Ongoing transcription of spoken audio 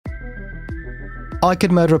I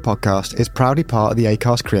Could Murder a Podcast is proudly part of the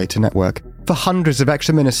Acast Creator Network. For hundreds of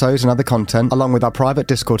extra minisodes and other content, along with our private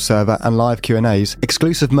Discord server and live Q&As,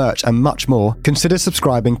 exclusive merch and much more, consider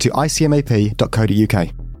subscribing to icmap.co.uk.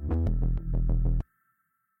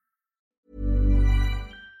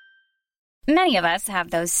 Many of us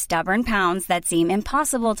have those stubborn pounds that seem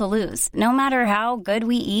impossible to lose, no matter how good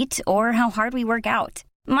we eat or how hard we work out.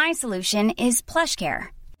 My solution is PlushCare.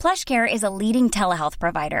 PlushCare is a leading telehealth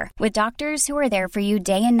provider with doctors who are there for you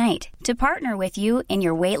day and night to partner with you in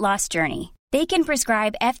your weight loss journey. They can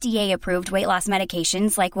prescribe FDA-approved weight loss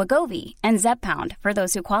medications like Wegovy and Zepbound for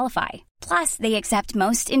those who qualify. Plus, they accept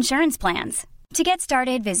most insurance plans. To get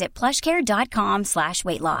started, visit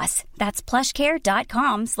plushcare.com/weightloss. That's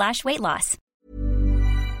plushcare.com/weightloss.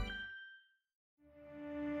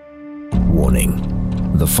 Warning.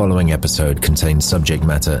 The following episode contains subject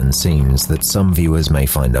matter and scenes that some viewers may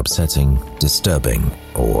find upsetting, disturbing,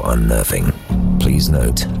 or unnerving. Please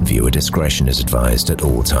note, viewer discretion is advised at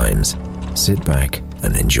all times. Sit back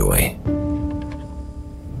and enjoy.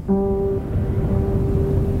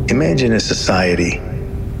 Imagine a society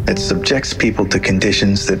that subjects people to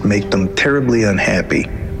conditions that make them terribly unhappy,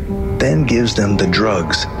 then gives them the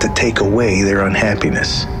drugs to take away their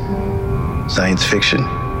unhappiness. Science fiction?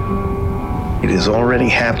 It is already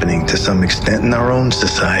happening to some extent in our own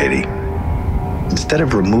society. Instead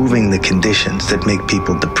of removing the conditions that make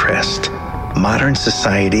people depressed, modern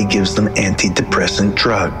society gives them antidepressant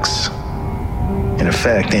drugs. In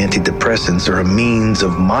effect, antidepressants are a means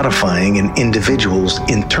of modifying an individual's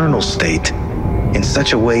internal state in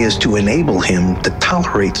such a way as to enable him to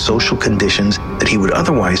tolerate social conditions that he would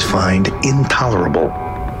otherwise find intolerable.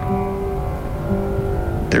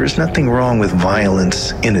 There is nothing wrong with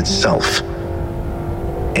violence in itself.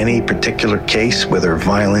 Any particular case, whether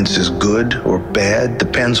violence is good or bad,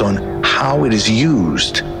 depends on how it is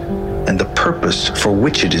used and the purpose for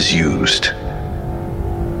which it is used.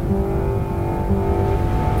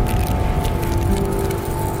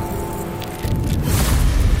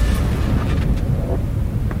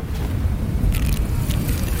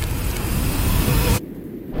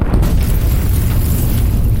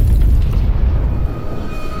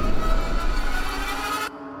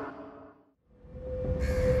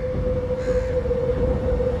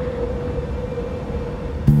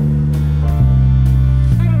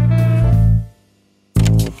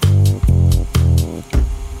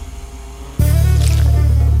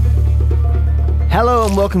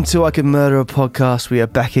 Welcome to I Could Murder a Podcast. We are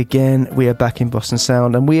back again. We are back in Boston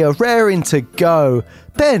Sound and we are raring to go.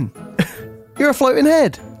 Ben, you're a floating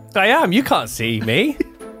head. I am. You can't see me.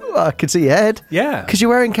 Well, I can see your head. Yeah. Because you're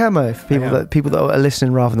wearing camo. For people that are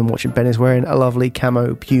listening rather than watching, Ben is wearing a lovely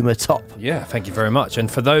camo Puma top. Yeah, thank you very much. And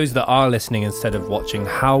for those that are listening instead of watching,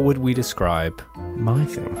 how would we describe my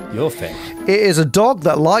thing? Your thing. It is a dog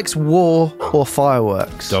that likes war or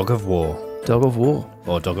fireworks. Dog of war. Dog of war.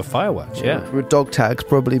 Or dog of fireworks, yeah. With dog tags,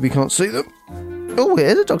 probably we can't see them. Oh,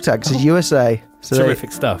 here's a dog tag. It's USA. So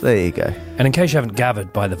terrific stuff. There you go. And in case you haven't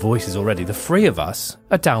gathered by the voices already, the three of us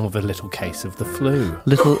are down with a little case of the flu.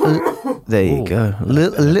 There you go. A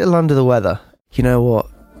little under the weather. You know what?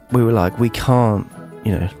 We were like, we can't,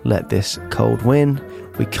 let this cold win.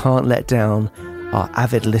 We can't let down our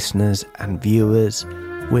avid listeners and viewers.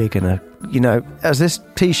 We're going to, as this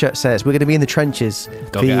T-shirt says, we're going to be in the trenches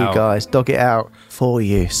for you guys. Dog it out for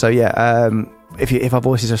you. So, yeah, if our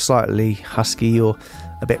voices are slightly husky or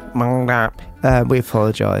a bit... we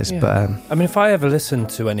apologise. Yeah. But if I ever listen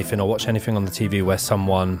to anything or watch anything on the TV where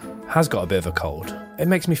someone has got a bit of a cold, it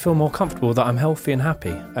makes me feel more comfortable that I'm healthy and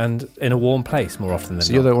happy and in a warm place more often than not.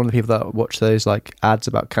 So you're one of the people that watch those ads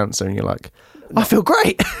about cancer and you're like... I feel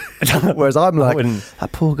great. Whereas I'm like, that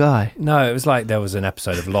poor guy. No, it was like there was an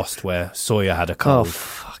episode of Lost where Sawyer had a cold. Oh,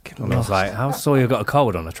 fucking And I was like, how's Sawyer got a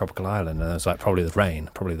cold on a tropical island? And I was like, probably the rain.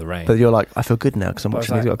 But you're like, I feel good now because I'm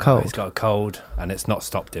watching he's got a cold. Oh, he's got a cold and it's not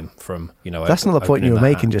stopped him from, That's not the point you were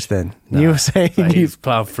making just then. No, you were saying you've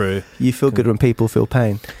ploughed through. You feel good when people feel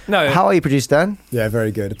pain. No. How are you, producer Dan? Yeah,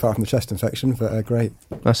 very good, apart from the chest infection, but great.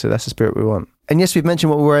 That's it, that's the spirit we want. And yes, we've mentioned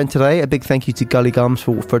what we're wearing today. A big thank you to Gully Gums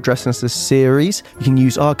for addressing us this series. You can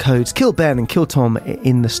use our codes KillBen and KillTom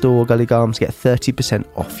in the store. Gully Gums, get 30%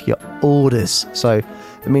 off your orders. So,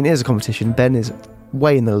 here's a competition. Ben is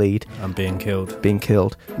way in the lead. I'm being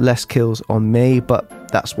killed. Less kills on me, but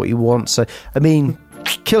that's what you want. So,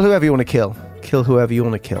 kill whoever you want to kill. Kill whoever you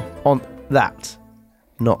want to kill. On that,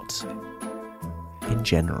 not in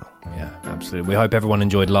general. Yeah, absolutely. We hope everyone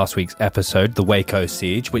enjoyed last week's episode, The Waco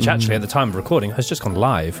Siege, which actually at the time of recording has just gone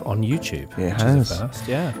live on YouTube. It has. Is the first.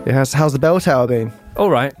 Yeah. It has. How's the bell tower been? All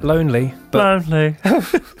right, lonely. But, but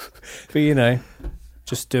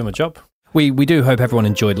just doing my job. We do hope everyone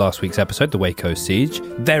enjoyed last week's episode, the Waco Siege.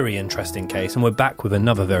 Very interesting case, and we're back with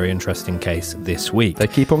another very interesting case this week. They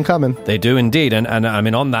keep on coming. They do indeed, and I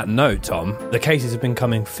mean, on that note, Tom, the cases have been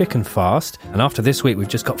coming thick and fast, and after this week, we've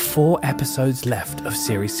just got 4 episodes left of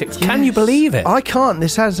Series 6. Yes. Can you believe it? I can't.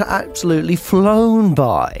 This has absolutely flown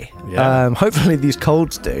by. Yeah. Hopefully these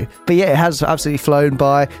colds do. But yeah, it has absolutely flown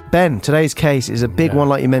by. Ben, today's case is a big one,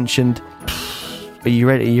 like you mentioned. Are you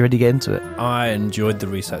ready? Are you ready to get into it? I enjoyed the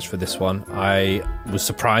research for this one. I was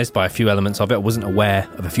surprised by a few elements of it. I wasn't aware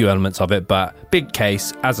of a few elements of it, but big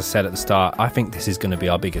case. As I said at the start, I think this is going to be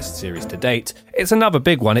our biggest series to date. It's another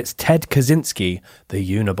big one. It's Ted Kaczynski, the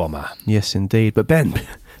Unabomber. Yes, indeed. But Ben,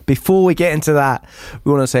 before we get into that,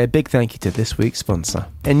 we want to say a big thank you to this week's sponsor.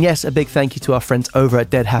 And yes, a big thank you to our friends over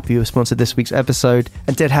at Dead Happy who have sponsored this week's episode.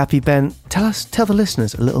 And Dead Happy, Ben, tell the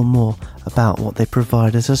listeners a little more about what they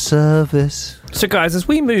provide as a service. So guys, as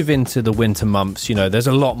we move into the winter months, you know, there's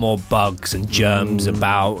a lot more bugs and germs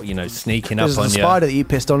about, you know, sneaking up on you. There's a spider that you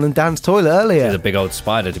pissed on in Dan's toilet earlier. There's a big old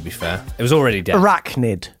spider, to be fair. It was already dead.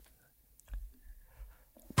 Arachnid.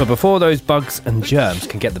 But before those bugs and germs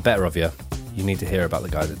can get the better of you, you need to hear about the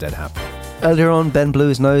guys at Dead Happy. Earlier on, Ben blew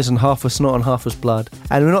his nose and half was snot and half was blood.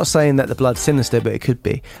 And we're not saying that the blood's sinister, but it could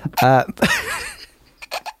be.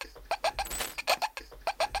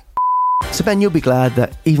 So Ben, you'll be glad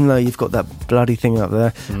that even though you've got that bloody thing up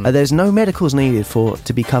there, there's no medicals needed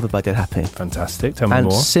to be covered by Dead Happy. Fantastic. Tell me and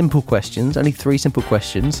more. Simple questions, only 3 simple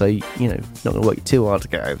questions, so you know, not going to work you too hard to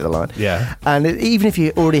get over the line. Yeah. And even if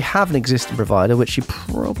you already have an existing provider, which you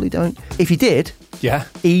probably don't, if you did, yeah,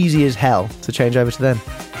 easy as hell to change over to them.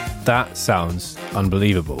 That sounds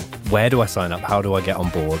unbelievable. Where do I sign up? How do I get on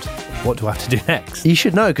board? What do I have to do next? You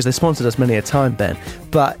should know because they sponsored us many a time, Ben.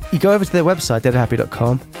 But you go over to their website,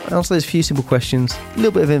 deadhappy.com, answer those few simple questions, a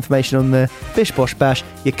little bit of information on there, bish bosh bash,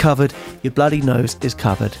 you're covered, your bloody nose is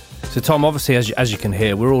covered. So Tom, obviously, as you can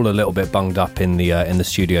hear, we're all a little bit bunged up in the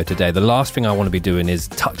studio today. The last thing I want to be doing is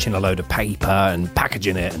touching a load of paper and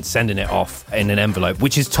packaging it and sending it off in an envelope,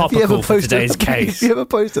 which is topical for today's case. Have you ever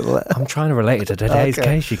posted that? I'm trying to relate it to today's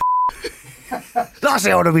case. Last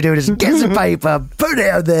thing I want to be doing is get some paper, put it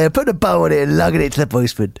out there, put a bow on it and lugging it to the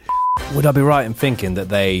postman. Would I be right in thinking that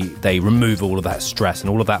they remove all of that stress and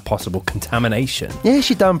all of that possible contamination? Yes,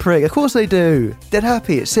 you dumb prick. Of course they do. Dead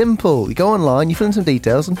Happy. It's simple. You go online, you fill in some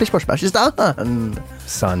details, and bish bosh bash is done.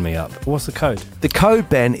 Sign me up. What's the code? The code,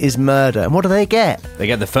 Ben, is murder. And what do they get? They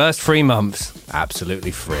get the first 3 months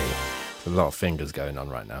absolutely free. There's a lot of fingers going on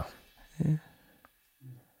right now. Yeah.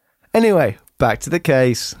 Anyway, back to the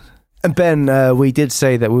case. And Ben, we did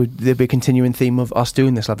say that there'd be a continuing theme of us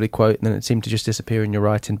doing this lovely quote, and then it seemed to just disappear in your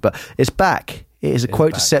writing. But it's back. It is a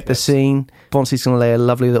quote to set the scene. Bonsi's going to lay a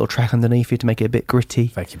lovely little track underneath you to make it a bit gritty.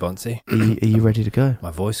 Thank you, Bonsi. Are you ready to go? My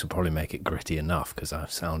voice will probably make it gritty enough because I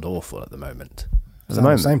sound awful at the moment. Sound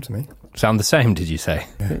the same to me. Sound the same, did you say?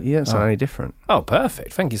 Yeah, you don't sound any different. Oh,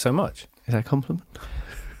 perfect. Thank you so much. Is that a compliment?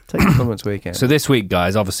 Take compliments where you can. So this week,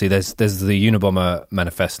 guys, obviously there's the Unabomber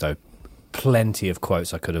manifesto. Plenty of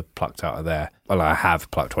quotes I could have plucked out of there. Well, I have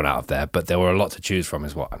plucked one out of there, but there were a lot to choose from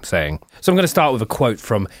is what I'm saying. So I'm going to start with a quote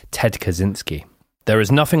from Ted Kaczynski. There is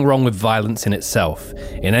nothing wrong with violence in itself.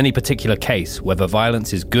 In any particular case, whether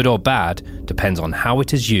violence is good or bad depends on how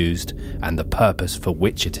it is used and the purpose for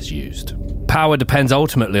which it is used. Power depends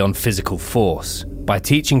ultimately on physical force. By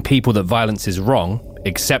teaching people that violence is wrong,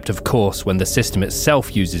 except of course when the system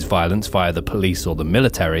itself uses violence via the police or the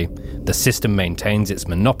military, the system maintains its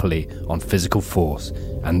monopoly on physical force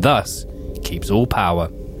and thus keeps all power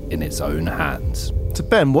in its own hands. So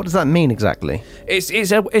Ben, what does that mean exactly? It's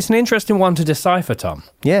an interesting one to decipher, Tom.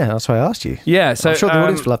 Yeah, that's why I asked you. Yeah, so I'm sure the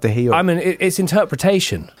audience will love to hear. I mean, it's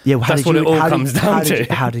interpretation. Yeah, well, that's what it all comes down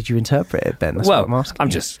to. How did you interpret it, Ben? That's what I'm asking.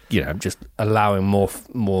 I'm just allowing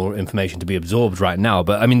more information to be absorbed right now.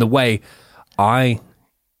 But I mean, the way I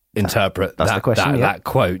interpret that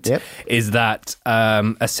quote is that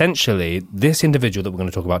essentially this individual that we're going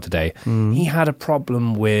to talk about today, he had a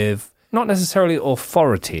problem with not necessarily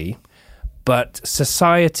authority, but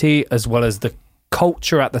society as well as the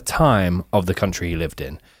culture at the time of the country he lived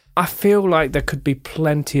in. I feel like there could be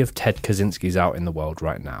plenty of Ted Kaczynskis out in the world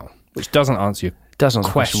right now, which doesn't answer your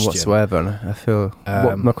question whatsoever. And I feel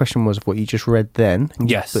my question was what you just read then.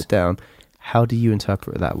 Yes. Put down. How do you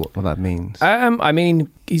interpret that? What that means? I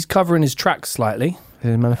mean, he's covering his tracks slightly.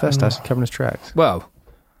 His manifesto covering his tracks. Well,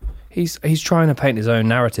 he's trying to paint his own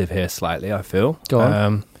narrative here slightly, I feel. Go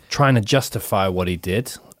on. Trying to justify what he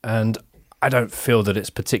did. And I don't feel that it's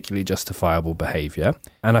particularly justifiable behaviour.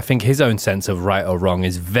 And I think his own sense of right or wrong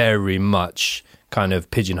is very much kind of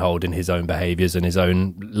pigeonholed in his own behaviours and his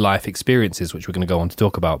own life experiences, which we're going to go on to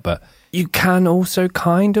talk about. But you can also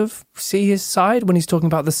kind of see his side when he's talking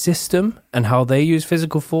about the system and how they use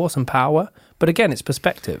physical force and power. But again, it's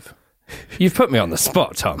perspective. You've put me on the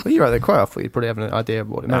spot, Tom. Well, you wrote the quote. I thought you'd probably have an idea of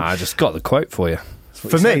what it meant. I just got the quote for you.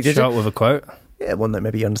 For me, did you? Start with a quote. Yeah, one that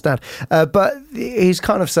maybe you understand. But he's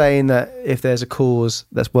kind of saying that if there's a cause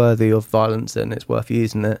that's worthy of violence, then it's worth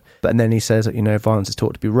using it. But then he says that, violence is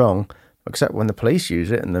taught to be wrong, except when the police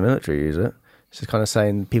use it and the military use it. It's just kind of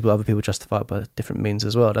saying other people justify it by different means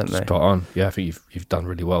as well, don't they? Spot on. Yeah, I think you've done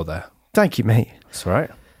really well there. Thank you, mate. That's all right.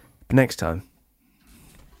 But next time.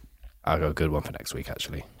 I'll go a good one for next week,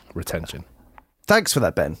 actually. Retention. Thanks for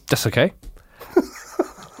that, Ben. That's okay.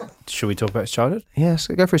 Should we talk about his childhood? Yes,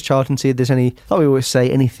 go for his childhood and see if there's any, like we always say,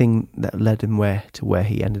 anything that led him to where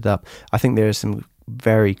he ended up. I think there are some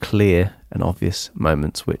very clear and obvious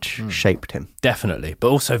moments which shaped him. Definitely, but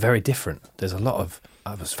also very different. There's a lot of...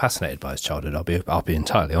 I was fascinated by his childhood, I'll be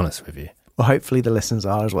entirely honest with you. Well, hopefully the listeners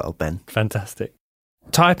are as well, Ben. Fantastic.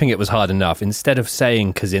 Typing it was hard enough. Instead of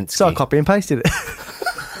saying Kaczynski... So I copy and pasted it.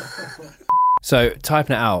 So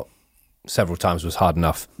typing it out several times was hard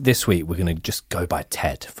enough. This week, we're going to just go by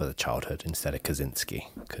Ted for the childhood instead of Kaczynski,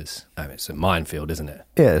 because it's a minefield, isn't it?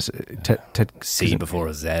 Yes. Ted C before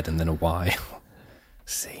a Z and then a Y.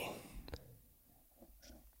 C.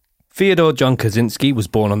 Theodore John Kaczynski was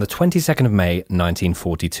born on the 22nd of May,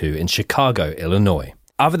 1942 in Chicago, Illinois.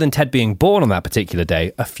 Other than Ted being born on that particular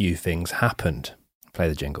day, a few things happened. Play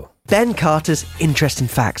the jingle. Ben Carter's interesting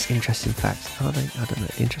facts. Interesting facts. Are they? I don't know.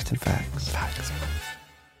 Interesting facts.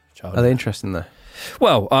 Are they interesting though?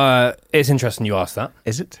 Well, it's interesting you asked that.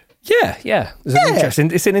 Is it? Yeah.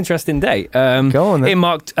 It's an interesting date. Go on then. It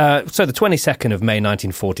marked, so the 22nd of May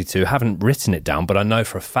 1942, haven't written it down, but I know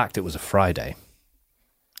for a fact it was a Friday.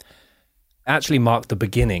 Actually marked the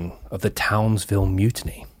beginning of the Townsville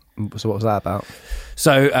Mutiny. So what was that about?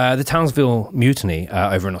 So the Townsville Mutiny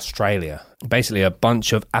over in Australia, basically a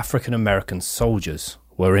bunch of African-American soldiers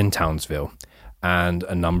were in Townsville, and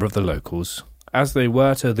a number of the locals, as they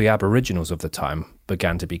were to the Aboriginals of the time,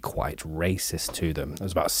 began to be quite racist to them. There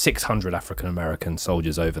was about 600 African-American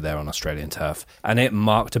soldiers over there on Australian turf, and it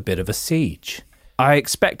marked a bit of a siege. I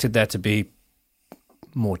expected there to be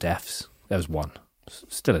more deaths. There was one.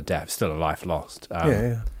 Still a death, still a life lost.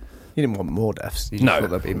 Yeah. You didn't want more deaths. You thought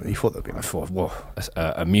there'd be more. I thought, well,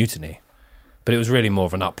 a mutiny. But it was really more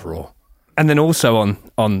of an uproar. And then also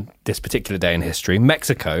on this particular day in history,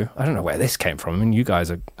 Mexico, I don't know where this came from. I mean, you guys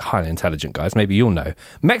are highly intelligent guys. Maybe you'll know.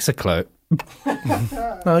 Mexico.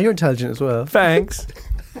 Oh, you're intelligent as well. Thanks.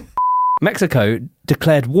 Mexico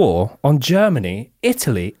declared war on Germany,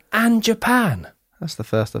 Italy, and Japan. That's the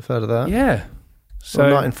first I've heard of that. Yeah. So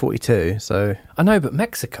 1942, so... I know, but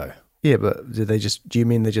Mexico... Yeah, but do you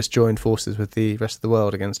mean they just joined forces with the rest of the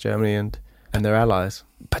world against Germany and their allies?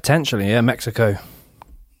 Potentially, yeah. Mexico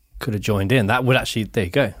could have joined in. That would actually, there you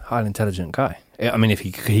go, highly intelligent guy. I mean, if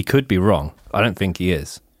he could be wrong. I don't think he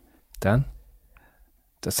is. Dan?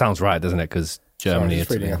 That sounds right, doesn't it? Because Germany... Sorry, just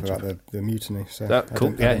reading up about the mutiny. So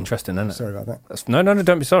cool, yeah, interesting, isn't it? Sorry about that. No,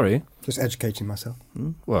 don't be sorry. Just educating myself.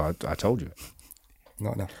 Well, I told you.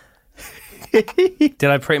 Not enough. Did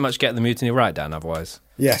I pretty much get the mutiny right, Dan, otherwise?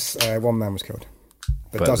 Yes, one man was killed.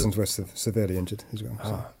 But dozens were severely injured as well.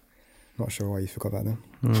 So not sure why you forgot about them.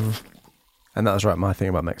 And that was right. My thing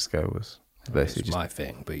about Mexico was basically just my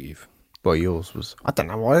thing, but you've... Well, yours was... I don't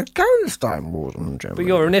know why Afghanistan was on Germany. But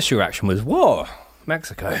your initial reaction was, war,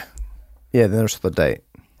 Mexico. Yeah, then there was the date.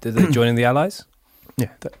 Did they join in the Allies? Yeah.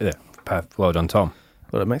 Well done, Tom.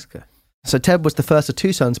 Well done, Mexico. So Ted was the first of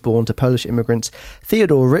two sons born to Polish immigrants,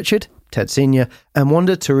 Theodore Richard, Ted Sr., and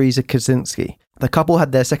Wanda Teresa Kaczynski. The couple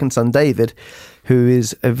had their second son, David, who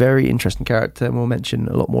is a very interesting character, and we'll mention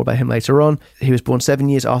a lot more about him later on. He was born 7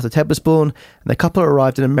 years after Ted was born, and the couple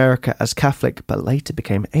arrived in America as Catholic, but later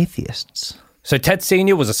became atheists. So Ted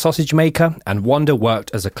Sr. was a sausage maker, and Wanda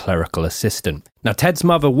worked as a clerical assistant. Now, Ted's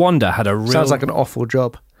mother, Wanda, had a real... Sounds like an awful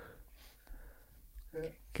job.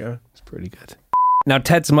 Go. It's pretty good. Now,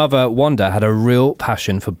 Ted's mother, Wanda, had a real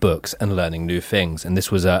passion for books and learning new things, and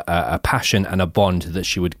this was a passion and a bond that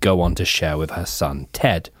she would go on to share with her son,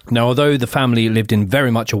 Ted. Now, although the family lived in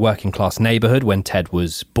very much a working-class neighbourhood when Ted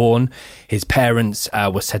was born, his parents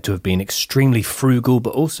were said to have been extremely frugal,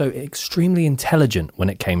 but also extremely intelligent when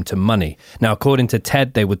it came to money. Now, according to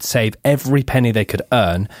Ted, they would save every penny they could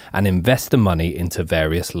earn and invest the money into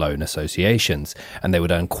various loan associations, and they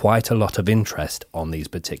would earn quite a lot of interest on these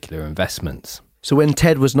particular investments. So when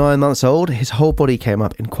Ted was 9 months old, his whole body came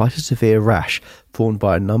up in quite a severe rash, formed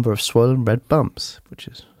by a number of swollen red bumps, which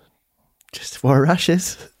is just what a rash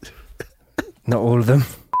is. Not all of them.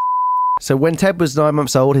 So when Ted was 9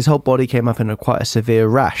 months old, his whole body came up in quite a severe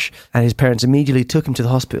rash, and his parents immediately took him to the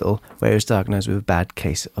hospital, where he was diagnosed with a bad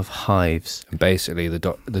case of hives. And basically, the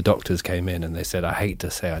doctors came in and they said, "I hate to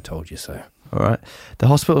say I told you so." All right. The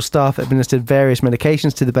hospital staff administered various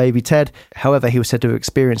medications to the baby Ted. However, he was said to have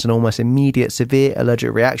experienced an almost immediate severe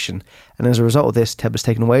allergic reaction. And as a result of this, Ted was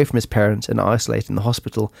taken away from his parents and isolated in the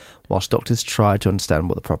hospital whilst doctors tried to understand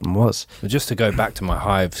what the problem was. But just to go back to my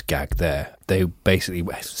hives gag there, they basically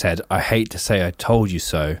said, "I hate to say I told you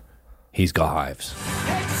so. He's got hives."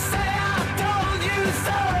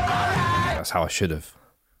 That's how I should have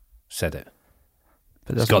said it.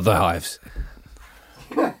 But He's got the hives.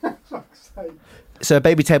 So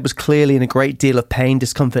baby Ted was clearly in a great deal of pain,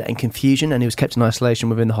 discomfort and confusion, and he was kept in isolation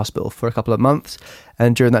within the hospital for a couple of months.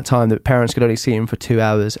 And during that time, the parents could only see him for 2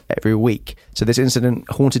 hours every week. So this incident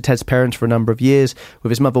haunted Ted's parents for a number of years,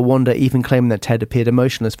 with his mother Wanda even claiming that Ted appeared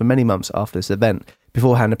emotionless for many months after this event.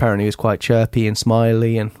 Beforehand, apparently he was quite chirpy and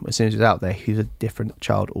smiley, and as soon as he was out there, he was a different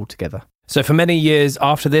child altogether. So for many years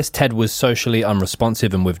after this, Ted was socially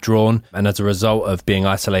unresponsive and withdrawn, and as a result of being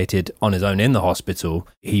isolated on his own in the hospital,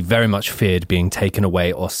 he very much feared being taken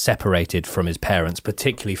away or separated from his parents,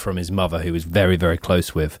 particularly from his mother, who he was very, very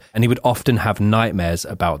close with, and he would often have nightmares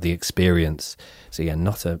about the experience. So yeah,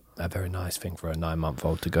 not a very nice thing for a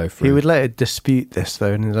 9-month-old to go through. He would later dispute this,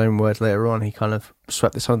 though, in his own words later on. He kind of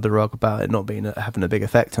swept this under the rug about it not being having a big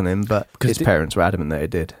effect on him, but his parents were adamant that it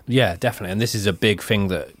did. Yeah, definitely. And this is a big thing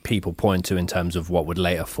that people point to in terms of what would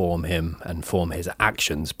later form him and form his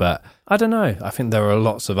actions. But I don't know. I think there are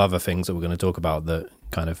lots of other things that we're going to talk about that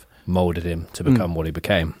kind of moulded him to become what he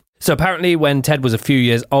became. So apparently when Ted was a few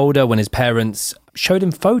years older, when his parents showed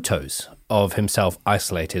him photos of himself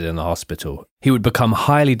isolated in the hospital, he would become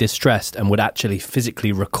highly distressed and would actually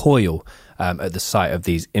physically recoil at the sight of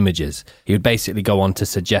these images. He would basically go on to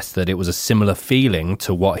suggest that it was a similar feeling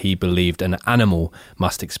to what he believed an animal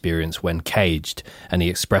must experience when caged, and he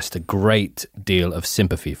expressed a great deal of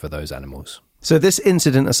sympathy for those animals. So this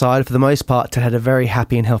incident aside, for the most part, Ted had a very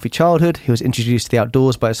happy and healthy childhood. He was introduced to the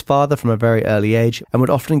outdoors by his father from a very early age and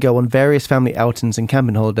would often go on various family outings and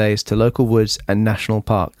camping holidays to local woods and national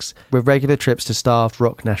parks, with regular trips to Starved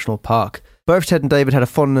Rock National Park. Both Ted and David had a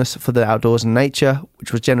fondness for the outdoors and nature,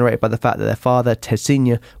 which was generated by the fact that their father, Ted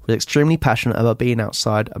Sr., was extremely passionate about being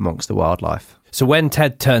outside amongst the wildlife. So when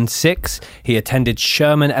Ted turned 6, he attended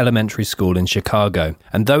Sherman Elementary School in Chicago.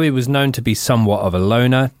 And though he was known to be somewhat of a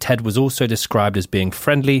loner, Ted was also described as being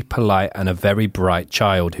friendly, polite, and a very bright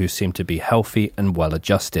child who seemed to be healthy and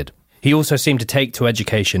well-adjusted. He also seemed to take to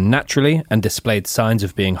education naturally and displayed signs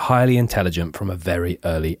of being highly intelligent from a very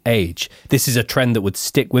early age. This is a trend that would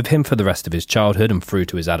stick with him for the rest of his childhood and through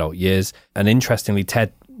to his adult years. And interestingly,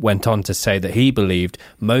 Ted went on to say that he believed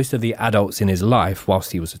most of the adults in his life,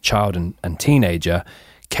 whilst he was a child and teenager,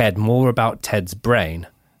 cared more about Ted's brain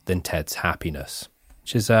than Ted's happiness,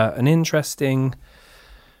 which is an interesting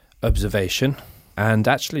observation. And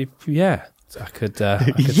actually, yeah, I could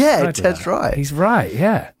yeah, Ted's right. He's right,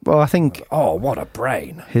 yeah. Well, I think... Oh, what a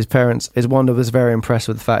brain. His Wanda was very impressed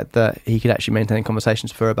with the fact that he could actually maintain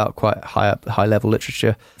conversations for about quite high-level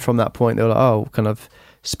literature. From that point, they were like, kind of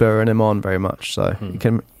spurring him on very much. So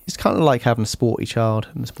it's kind of like having a sporty child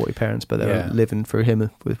and sporty parents, but they're living through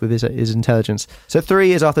him with his intelligence. So 3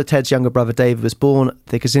 years after Ted's younger brother David was born,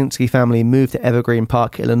 the Kaczynski family moved to Evergreen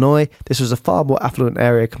Park, Illinois. This was a far more affluent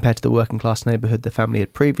area compared to the working class neighborhood the family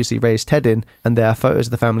had previously raised Ted in, and there are photos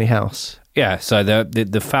of the family house. Yeah, so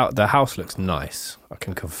the house looks nice. I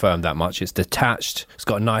can confirm that much. It's detached. It's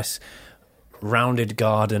got a nice rounded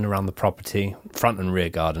garden around the property, front and rear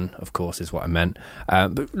garden, of course, is what I meant.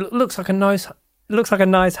 But looks like a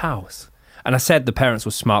nice house. And I said the parents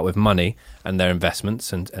were smart with money and their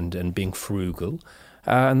investments and being frugal,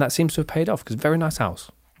 and that seems to have paid off because very nice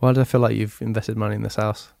house. Why do I feel like you've invested money in this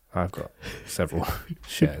house? I've got several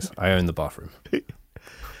shares. I own the bathroom. There's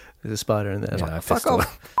a spider in there. Yeah, fuck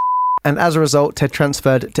off. And as a result, Ted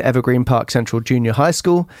transferred to Evergreen Park Central Junior High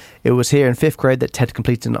School. It was here in 5th grade that Ted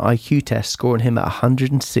completed an IQ test, scoring him at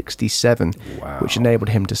 167, which enabled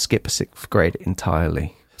him to skip 6th grade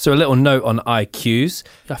entirely. So a little note on IQs.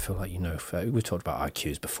 I feel like we've talked about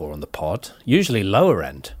IQs before on the pod. Usually lower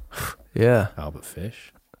end. Yeah. Albert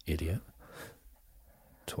Fish. Idiot.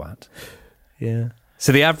 Twat. Yeah.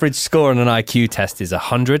 So the average score on an IQ test is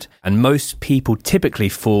 100, and most people typically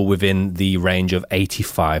fall within the range of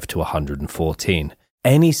 85 to 114.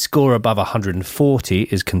 Any score above 140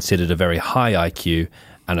 is considered a very high IQ,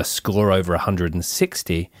 and a score over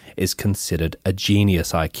 160 is considered a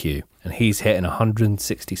genius IQ. And he's hitting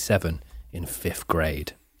 167 in 5th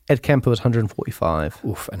grade. Ed Kemper was 145.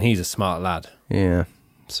 Oof, and he's a smart lad. Yeah.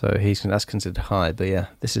 So that's considered high, but yeah,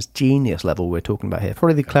 this is genius level we're talking about here.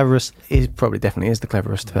 Probably the cleverest. He probably definitely is the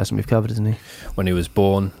cleverest person we've covered, isn't he? When he was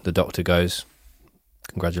born, the doctor goes,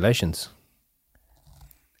 "Congratulations,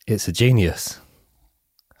 it's a genius."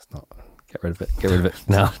 It's not. Get rid of it. Get rid of it.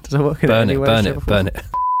 No, does it work? Burn it. Burn it. Burn it.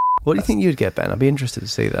 What do you think you'd get, Ben? I'd be interested to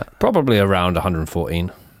see that. Probably around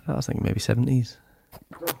 114. I was thinking maybe 70s.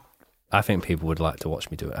 I think people would like to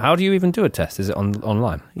watch me do it. How do you even do a test? Is it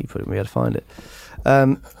online? You put it, we had to find it.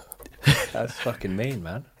 That's fucking mean,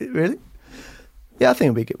 man. Really? Yeah, I think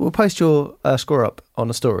it'll be good. We'll post your score up on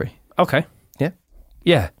a story. Okay. Yeah?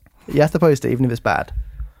 Yeah. You have to post it even if it's bad.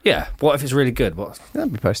 Yeah. What if it's really good? What? That'll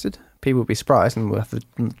be posted. People will be surprised and we'll have to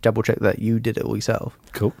double check that you did it all yourself.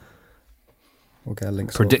 Cool. We'll get a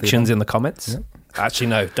link. Predictions in the comments? Yep. Actually,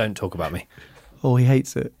 no, don't talk about me. Oh, he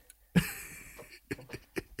hates it.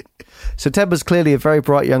 So Ted was clearly a very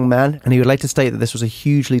bright young man, and he would later state that this was a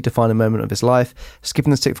hugely defining moment of his life.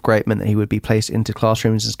 Skipping the 6th grade meant that he would be placed into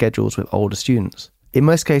classrooms and schedules with older students. In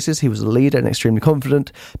most cases, he was a leader and extremely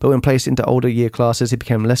confident, but when placed into older year classes, he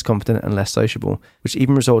became less confident and less sociable, which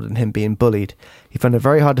even resulted in him being bullied. He found it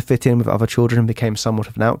very hard to fit in with other children and became somewhat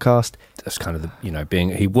of an outcast. That's kind of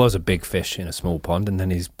he was a big fish in a small pond, and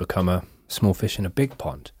then he's become a small fish in a big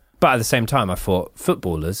pond. But at the same time, I thought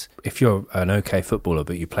footballers, if you're an okay footballer,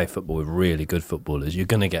 but you play football with really good footballers, you're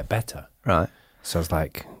going to get better. Right. So I was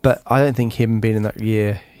like... But I don't think him being in that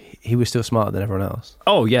year, he was still smarter than everyone else.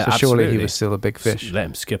 Oh, yeah, so absolutely. surely he was still a big fish. Let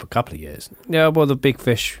him skip a couple of years. Yeah, well, the big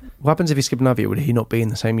fish... What happens if he skipped another year? Would he not be in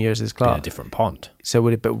the same year as his class? In a different pond. So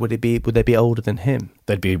would they be older than him?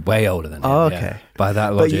 They'd be way older than him. Oh, okay. Yeah. By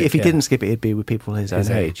that logic, but if he didn't skip it, it'd be with people his own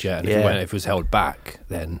age. Yeah, and if it was held back,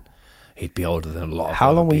 then he'd be older than a lot of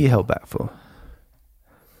How long were people. you held back for?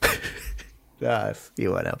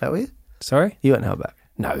 You weren't held back, were you? Sorry? You weren't held back?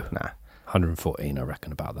 No. Nah. 114, I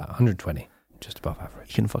reckon, about that. 120, just above average.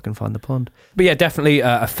 You can fucking find the pond. But yeah, definitely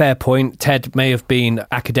a fair point. Ted may have been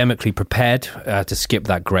academically prepared to skip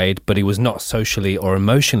that grade, but he was not socially or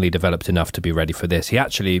emotionally developed enough to be ready for this. He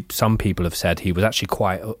actually, some people have said he was actually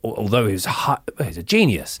quite, although he's a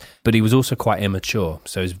genius, but he was also quite immature.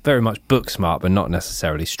 So he's very much book smart, but not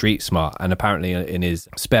necessarily street smart. And apparently in his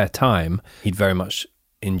spare time, he'd very much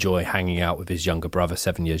enjoy hanging out with his younger brother,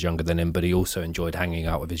 7 years younger than him, but he also enjoyed hanging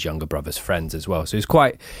out with his younger brother's friends as well. So he's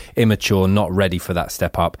quite immature, not ready for that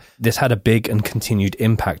step up. This had a big and continued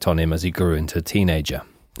impact on him as he grew into a teenager.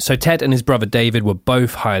 So Ted and his brother David were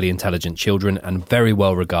both highly intelligent children and very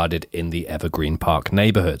well regarded in the Evergreen Park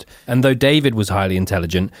neighborhood. And though David was highly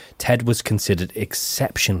intelligent, Ted was considered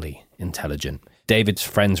exceptionally intelligent. David's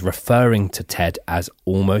friends referring to Ted as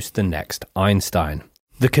almost the next Einstein.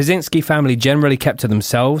 The Kaczynski family generally kept to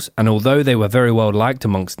themselves, and although they were very well liked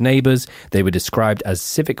amongst neighbours, they were described as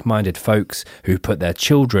civic-minded folks who put their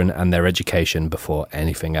children and their education before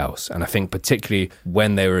anything else. And I think particularly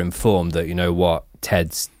when they were informed that, you know what,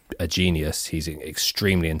 Ted's a genius, he's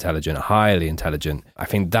extremely intelligent, highly intelligent, I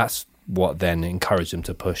think that's what then encouraged them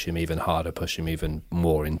to push him even harder, push him even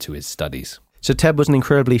more into his studies. So Ted was an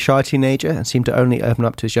incredibly shy teenager and seemed to only open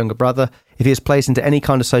up to his younger brother. If he was placed into any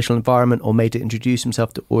kind of social environment or made to introduce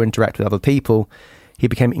himself to or interact with other people, he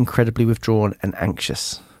became incredibly withdrawn and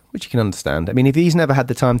anxious, which you can understand. I mean, if he's never had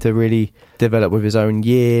the time to really develop with his own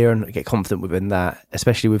year and get confident within that,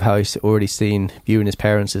 especially with how he's already seen viewing his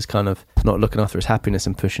parents as kind of not looking after his happiness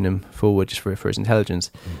and pushing him forward just for his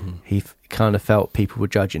intelligence, he kind of felt people were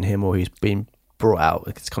judging him or he's been brought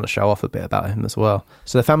out to kind of show off a bit about him as well.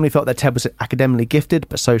 So the family felt that Ted was academically gifted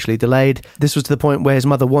but socially delayed. This was to the point where his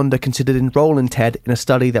mother Wanda considered enrolling Ted in a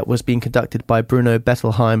study that was being conducted by Bruno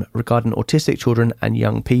Bettelheim regarding autistic children and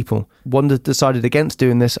young people. Wanda decided against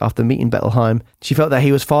doing this after meeting Bettelheim. She felt that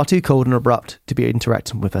he was far too cold and abrupt to be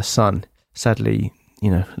interacting with her son. Sadly,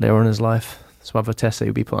 later on in his life, some other tests that he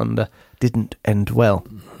would be put under didn't end well.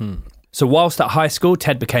 So whilst at high school,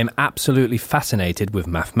 Ted became absolutely fascinated with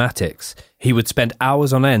mathematics. He would spend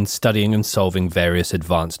hours on end studying and solving various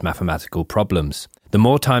advanced mathematical problems. The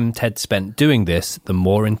more time Ted spent doing this, the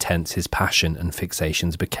more intense his passion and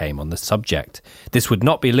fixations became on the subject. This would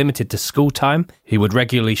not be limited to school time. He would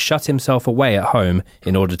regularly shut himself away at home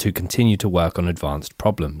in order to continue to work on advanced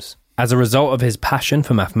problems. As a result of his passion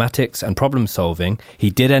for mathematics and problem solving, he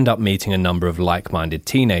did end up meeting a number of like-minded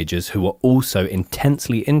teenagers who were also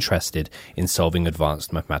intensely interested in solving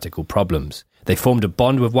advanced mathematical problems. They formed a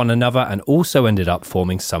bond with one another and also ended up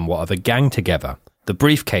forming somewhat of a gang together, the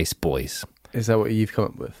Briefcase Boys. Is that what you've come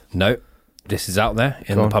up with? No, This is out there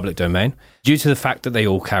in the public domain. Due to the fact that they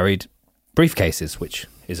all carried briefcases, which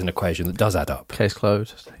is an equation that does add up. Case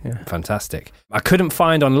closed. Yeah. Fantastic. I couldn't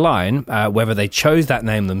find online whether they chose that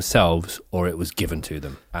name themselves or it was given to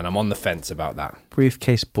them. And I'm on the fence about that.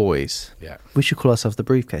 Briefcase Boys. Yeah. We should call ourselves the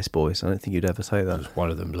Briefcase Boys. I don't think you'd ever say that. There's one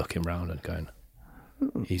of them looking round and going,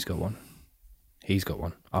 he's got one. He's got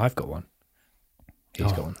one. I've got one.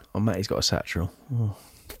 He's got one. Oh, Matty's got a satchel. Oh.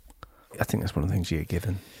 I think that's one of the things you get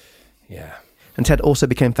given. Yeah. And Ted also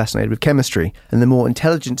became fascinated with chemistry, and the more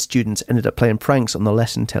intelligent students ended up playing pranks on the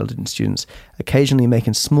less intelligent students, occasionally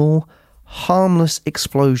making small, harmless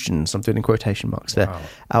explosions, I'm doing in quotation marks there,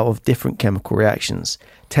 out of different chemical reactions.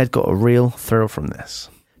 Ted got a real thrill from this.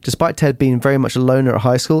 Despite Ted being very much a loner at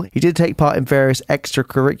high school, he did take part in various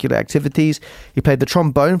extracurricular activities. He played the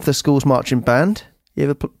trombone for the school's marching band. You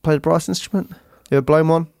ever played a brass instrument? You ever blown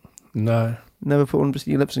one? No. Never put one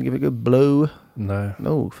between your lips and give it a good blow? No.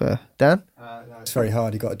 No, fair. Dan? It's very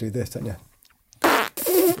hard. You've got to do this, don't you?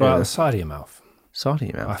 Right out the side of your mouth. Side of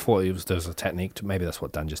your mouth? I thought there was a technique. Maybe that's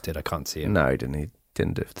what Dan just did. I can't see it. No, he didn't. He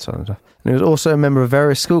didn't do it for the side of stuff. And he was also a member of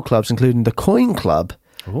various school clubs, including the Coin Club,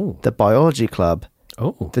 the Biology Club,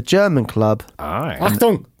 the German Club,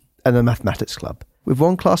 Achtung! and the Mathematics Club. With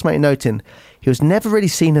one classmate noting, he was never really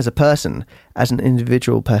seen as a person, as an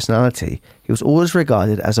individual personality. He was always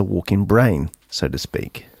regarded as a walking brain, so to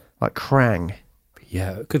speak. Like Krang.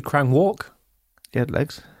 Yeah, could Krang walk? He had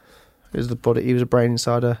legs. He was the body. He was a brain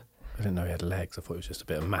inside a... I didn't know he had legs. I thought it was just a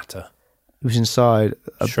bit of matter. He was inside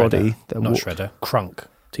a Shredder. body. Not Shredder. Crunk.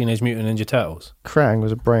 Teenage Mutant Ninja Turtles. Krang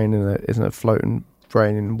was a brain isn't a floating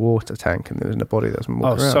brain in a water tank, and there was in a body that was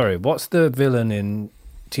walking around. Sorry. What's the villain in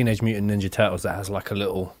Teenage Mutant Ninja Turtles that has like a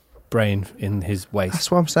little brain in his waist?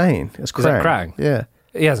 That's what I'm saying. It's Krang. Is that Krang? Yeah.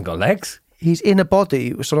 He hasn't got legs. He's in a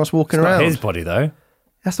body with someone else walking It's around. not his body though.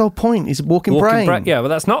 That's the whole point. He's a walking brain. Yeah, but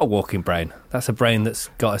that's not a walking brain. That's a brain that's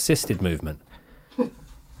got assisted movement.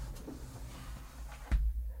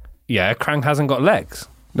 Yeah, Krang hasn't got legs.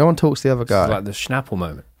 No one talks to the other guy. It's like the Schnapple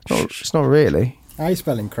moment. It's not really. How are you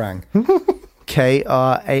spelling Krang?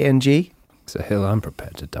 Krang. It's a hill I'm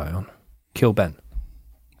prepared to die on. Kill Ben.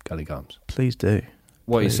 Gully Gums. Please do.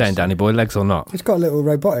 What are you saying, Danny boy? Legs or not? He's got little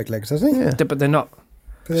robotic legs, hasn't he? Yeah. But they're not.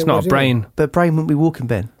 But It's what not do a brain. But brain wouldn't be walking,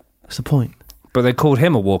 Ben. That's the point. But they called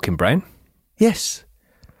him a walking brain. Yes.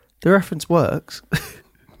 The reference works.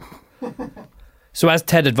 So as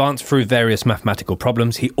Ted advanced through various mathematical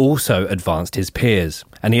problems, he also advanced his peers,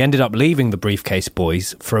 and he ended up leaving the Briefcase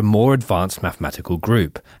Boys for a more advanced mathematical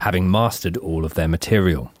group, having mastered all of their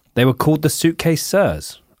material. They were called the Suitcase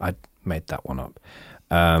Sirs. I made that one up.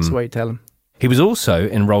 That's the way you tell him. He was also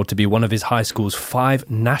enrolled to be one of his high school's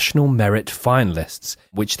 5 National Merit finalists,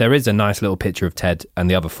 which there is a nice little picture of Ted and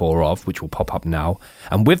the other 4 of, which will pop up now.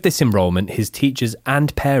 And with this enrollment, his teachers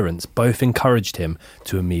and parents both encouraged him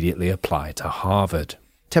to immediately apply to Harvard.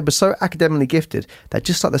 Ted was so academically gifted that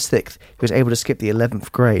just like the 6th, he was able to skip the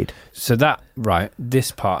 11th grade. So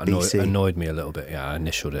this part annoyed me a little bit. Yeah, I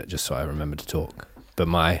initialed it just so I remembered to talk. But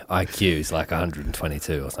my IQ is like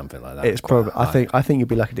 122 or something like that. It's probably. I think you'd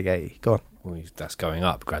be lucky to get 80. Go on. Well, that's going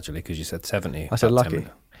up gradually because you said 70. I said lucky.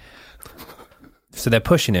 So they're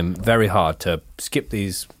pushing him very hard to skip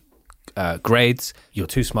these grades. You're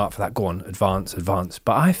too smart for that. Go on, advance.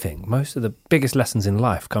 But I think most of the biggest lessons in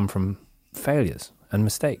life come from failures and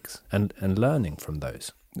mistakes and learning from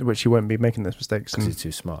those. Which you won't be making those mistakes. Because he's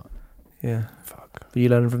too smart. Yeah. Fuck. Are you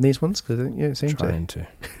learning from these ones? Because it seems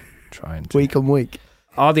Trying to. Week on week.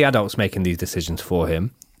 Are the adults making these decisions for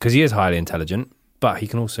him? Because he is highly intelligent, but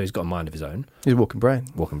he's got a mind of his own. He's a walking brain.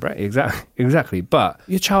 Exactly. But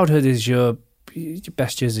your childhood is your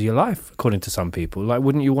best years of your life, according to some people. Like,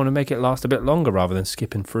 wouldn't you want to make it last a bit longer rather than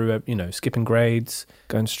skipping through, skipping grades,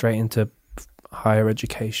 going straight into higher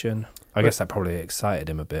education? I guess that probably excited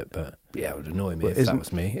him a bit, but yeah, it would annoy me if that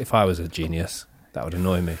was me. If I was a genius, that would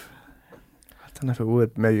annoy me. I don't know if it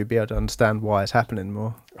would. Maybe you'd be able to understand why it's happening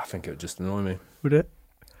more. I think it would just annoy me. Would it?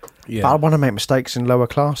 Yeah. But I want to make mistakes in lower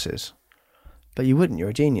classes. But you wouldn't. You're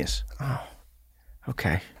a genius. Oh,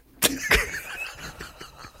 okay.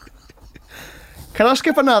 Can I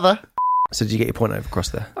skip another? So did you get your point over across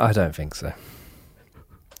there? I don't think so.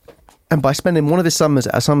 And by spending one of his summers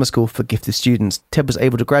at a summer school for gifted students, Ted was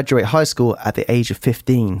able to graduate high school at the age of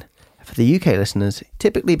 15. For the UK listeners,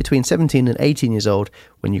 typically between 17 and 18 years old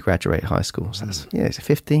when you graduate high school. So he's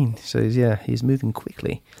 15. So he's moving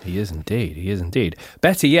quickly. He is indeed.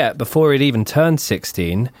 Better yet, before he'd even turned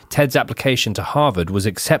 16, Ted's application to Harvard was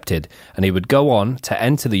accepted, and he would go on to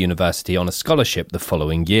enter the university on a scholarship the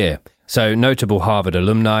following year. So notable Harvard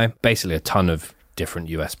alumni, basically a ton of different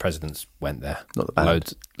US presidents went there. Not the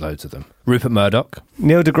bad. Loads of them. Rupert Murdoch,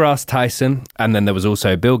 Neil deGrasse Tyson, and then there was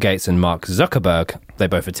also Bill Gates and Mark Zuckerberg. They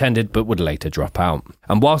both attended but would later drop out.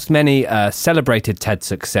 And whilst many celebrated Ted's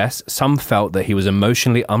success, some felt that he was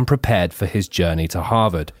emotionally unprepared for his journey to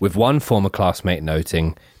Harvard, with one former classmate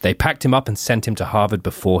noting, "They packed him up and sent him to Harvard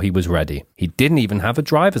before he was ready. He didn't even have a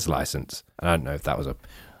driver's license." And I don't know if that was a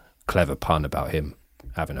clever pun about him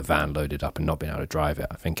having a van loaded up and not being able to drive it.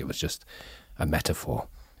 I think it was just a metaphor.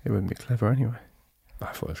 It wouldn't be clever anyway. I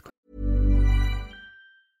thought it was clever.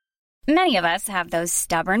 Many of us have those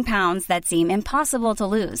stubborn pounds that seem impossible to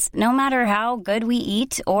lose, no matter how good we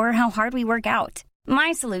eat or how hard we work out.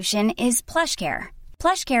 My solution is PlushCare.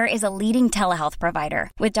 PlushCare is a leading telehealth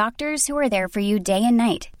provider with doctors who are there for you day and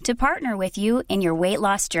night to partner with you in your weight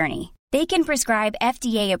loss journey. They can prescribe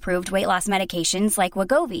FDA-approved weight loss medications like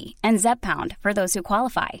Wegovy and Zepbound for those who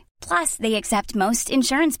qualify. Plus, they accept most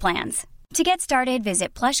insurance plans. To get started,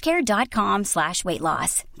 visit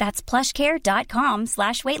plushcare.com/weightloss. That's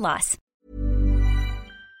plushcare.com/weightloss.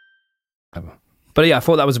 But yeah, I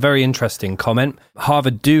thought that was a very interesting comment.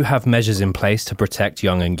 Harvard do have measures in place to protect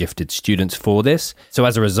young and gifted students for this. So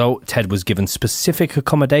as a result, Ted was given specific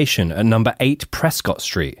accommodation at number 8 Prescott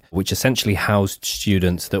Street, which essentially housed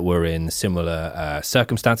students that were in similar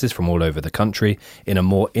circumstances from all over the country in a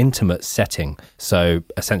more intimate setting. So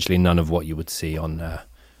essentially none of what you would see on the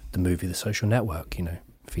movie The Social Network,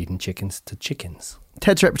 feeding chickens to chickens.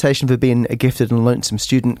 Ted's reputation for being a gifted and lonesome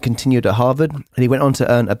student continued at Harvard, and he went on to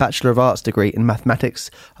earn a Bachelor of Arts degree in mathematics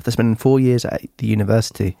after spending 4 years at the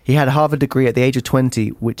university. He had a Harvard degree at the age of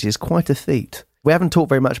 20, which is quite a feat. We haven't talked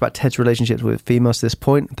very much about Ted's relationships with females to this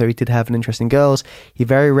point, though he did have an interest in girls. He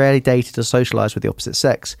very rarely dated or socialised with the opposite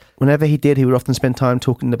sex. Whenever he did, he would often spend time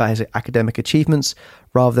talking about his academic achievements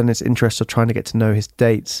rather than his interest or trying to get to know his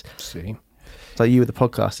dates. See? It's like you with the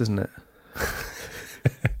podcast, isn't it?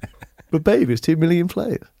 But baby, it's 2 million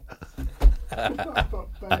plays. Have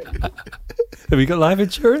you got life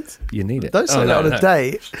insurance? You need it. Don't say that on a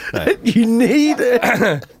date. No. You need it.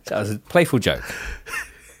 That was a playful joke.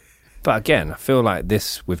 But again, I feel like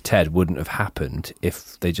this with Ted wouldn't have happened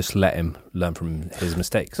if they just let him learn from his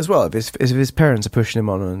mistakes. As well, if his parents are pushing him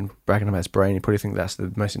on and bragging about his brain, you probably think that's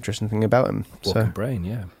the most interesting thing about him. Walking brain,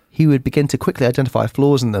 yeah. He would begin to quickly identify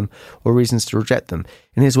flaws in them or reasons to reject them.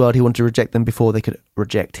 In his world, he wanted to reject them before they could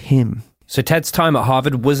reject him. So Ted's time at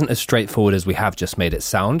Harvard wasn't as straightforward as we have just made it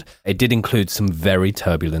sound. It did include some very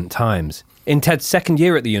turbulent times. In Ted's second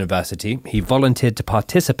year at the university, he volunteered to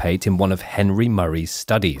participate in one of Henry Murray's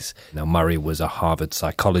studies. Now, Murray was a Harvard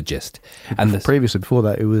psychologist. And previously, before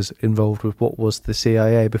that, he was involved with what was the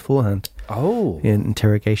CIA beforehand. Oh.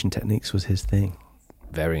 Interrogation techniques was his thing.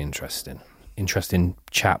 Very interesting. Interesting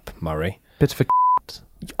chap, Murray. Bit of a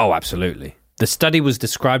Oh, absolutely. The study was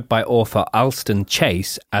described by author Alston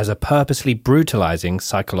Chase as a purposely brutalizing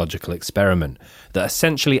psychological experiment that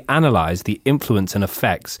essentially analysed the influence and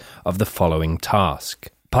effects of the following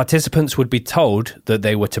task. Participants would be told that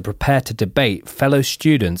they were to prepare to debate fellow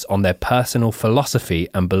students on their personal philosophy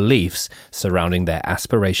and beliefs surrounding their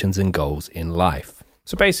aspirations and goals in life.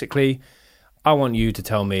 So basically, I want you to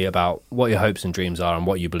tell me about what your hopes and dreams are and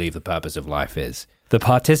what you believe the purpose of life is. The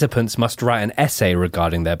participants must write an essay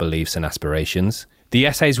regarding their beliefs and aspirations. The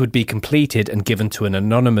essays would be completed and given to an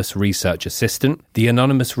anonymous research assistant. The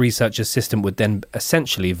anonymous research assistant would then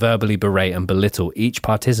essentially verbally berate and belittle each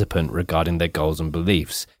participant regarding their goals and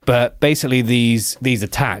beliefs. But basically these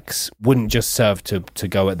attacks wouldn't just serve to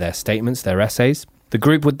go at their statements, their essays. The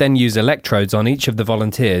group would then use electrodes on each of the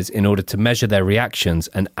volunteers in order to measure their reactions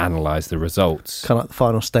and analyse the results. Kind of like the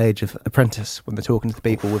final stage of Apprentice when they're talking to the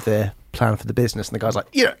people with their plan for the business and the guy's like,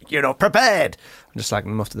 you're not prepared. And just slagging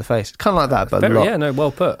them off to the face. Kind of like that, but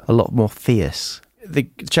well put. A lot more fierce. The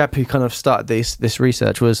chap who kind of started this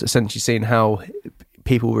research was essentially seeing how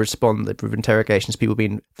people responded with interrogations, people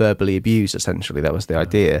being verbally abused, essentially. That was the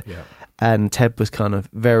idea. Yeah. And Ted was kind of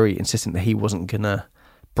very insistent that he wasn't going to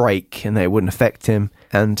break and that it wouldn't affect him,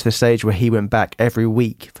 and to the stage where he went back every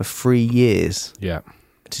week for 3 years to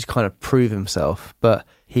kind of prove himself. But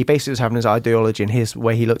he basically was having his ideology and his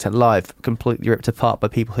way he looked at life completely ripped apart by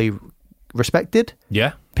people he respected,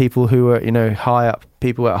 people who were high up,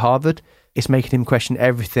 people at Harvard. It's making him question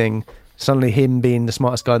everything. Suddenly him being the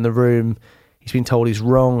smartest guy in the room, he's been told he's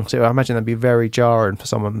wrong. So I imagine that'd be very jarring for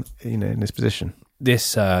someone in this position.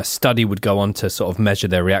 This study would go on to sort of measure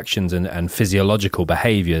their reactions and physiological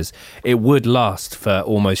behaviours. It would last for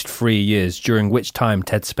almost 3 years, during which time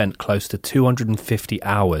Ted spent close to 250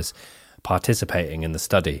 hours participating in the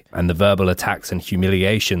study. And the verbal attacks and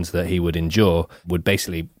humiliations that he would endure would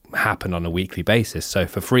basically happen on a weekly basis. So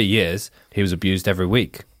for 3 years, he was abused every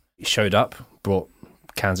week. He showed up, brought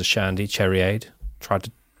cans of shandy, cherryade, tried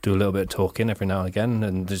to do a little bit of talking every now and again,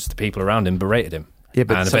 and just the people around him berated him. Yeah,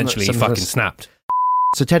 but and eventually he fucking snapped.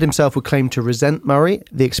 So Ted himself would claim to resent Murray,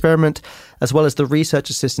 the experiment, as well as the research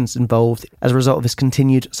assistants involved as a result of his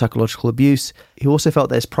continued psychological abuse. He also felt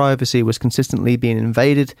that his privacy was consistently being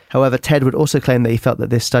invaded. However, Ted would also claim that he felt that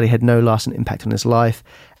this study had no lasting impact on his life,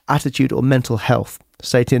 attitude or mental health,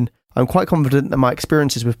 stating, "I'm quite confident that my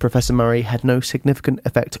experiences with Professor Murray had no significant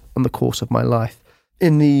effect on the course of my life."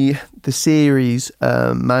 In the series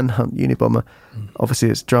Manhunt Unabomber, obviously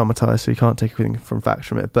it's dramatised, so you can't take anything from facts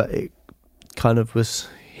from it, but it kind of was,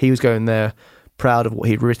 he was going there proud of what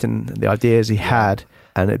he'd written, the ideas he had,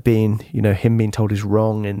 and it being, him being told he's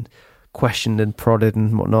wrong and questioned and prodded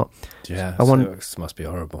and whatnot. Yeah, this must be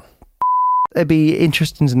horrible. It'd be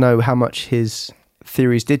interesting to know how much his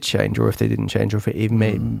theories did change, or if they didn't change, or if it even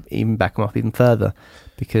made even back him up even further,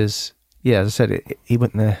 because as I said, he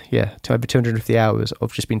went there to over 250 hours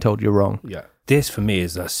of just being told you're wrong. This for me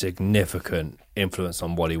is a significant influence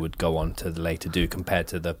on what he would go on to later do compared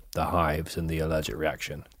to the hives and the allergic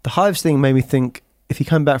reaction. The hives thing made me think, if he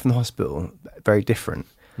came back from the hospital, very different.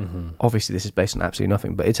 Obviously this is based on absolutely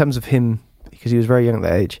nothing, but in terms of him, because he was very young at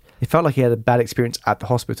that age, it felt like he had a bad experience at the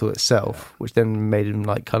hospital itself, which then made him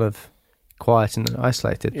kind of quiet and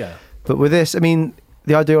isolated. But with this, I mean,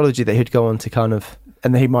 the ideology that he'd go on to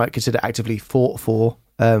and that he might consider actively fought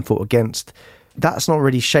against, that's not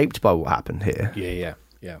really shaped by what happened here.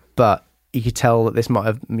 Yeah. But you could tell that this might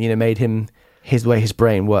have, made him, his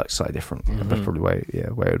brain works slightly different. That's probably way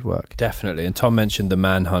it would work. Definitely. And Tom mentioned the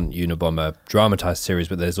Manhunt Unabomber dramatized series,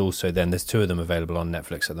 but there's two of them available on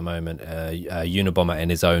Netflix at the moment, Unabomber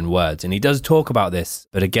in his own words. And he does talk about this,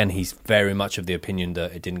 but again, he's very much of the opinion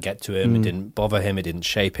that it didn't get to him, it didn't bother him, it didn't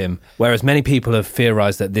shape him. Whereas many people have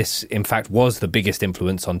theorized that this, in fact, was the biggest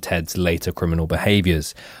influence on Ted's later criminal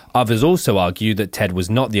behaviors. Others also argue that Ted was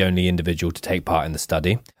not the only individual to take part in the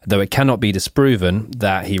study, though it cannot be disproven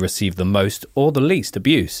that he received the most or the least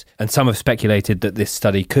abuse. And some have speculated that this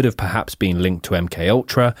study could have perhaps been linked to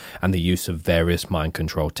MKUltra and the use of various mind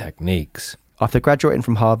control techniques. After graduating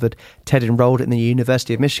from Harvard, Ted enrolled in the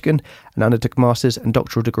University of Michigan and undertook master's and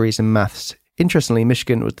doctoral degrees in maths. Interestingly,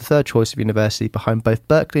 Michigan was the third choice of university behind both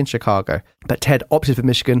Berkeley and Chicago, but Ted opted for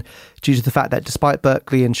Michigan due to the fact that despite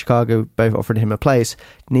Berkeley and Chicago both offering him a place,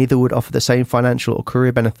 neither would offer the same financial or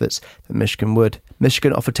career benefits that Michigan would.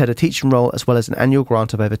 Michigan offered Ted a teaching role as well as an annual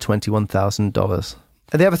grant of over $21,000.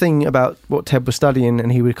 And the other thing about what Ted was studying,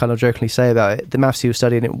 and he would kind of jokingly say about it, the maths he was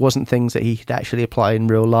studying, it wasn't things that he could actually apply in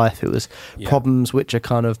real life. It was problems which are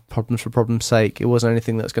kind of problems for problem's sake. It wasn't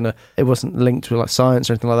anything it wasn't linked to science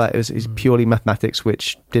or anything like that. It was purely mathematics,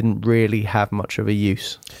 which didn't really have much of a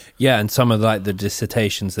use. Yeah, and some of the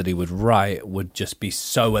dissertations that he would write would just be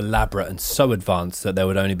so elaborate and so advanced that there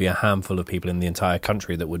would only be a handful of people in the entire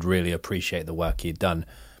country that would really appreciate the work he'd done.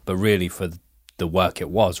 But really for the work it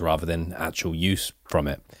was rather than actual use from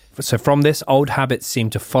it. So from this, old habits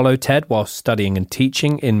seemed to follow Ted while studying and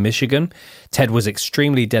teaching in Michigan. Ted was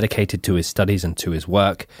extremely dedicated to his studies and to his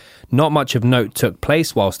work. Not much of note took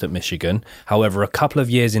place whilst at Michigan. However, a couple of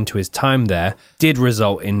years into his time there did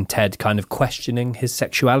result in Ted kind of questioning his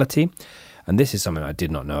sexuality. And this is something I did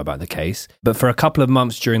not know about the case. But for a couple of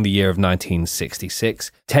months during the year of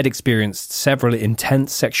 1966, Ted experienced several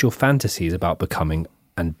intense sexual fantasies about becoming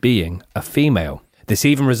and being a female. This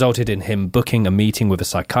even resulted in him booking a meeting with a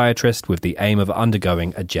psychiatrist with the aim of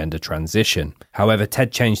undergoing a gender transition. However,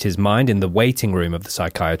 Ted changed his mind in the waiting room of the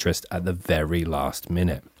psychiatrist at the very last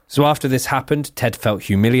minute. So after this happened, Ted felt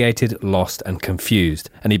humiliated, lost and confused,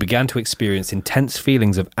 and he began to experience intense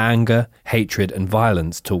feelings of anger, hatred and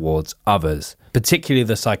violence towards others, particularly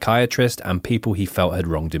the psychiatrist and people he felt had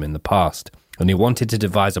wronged him in the past. And he wanted to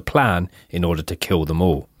devise a plan in order to kill them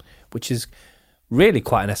all, which is really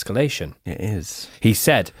quite an escalation. It is. He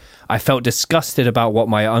said, "I felt disgusted about what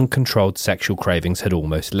my uncontrolled sexual cravings had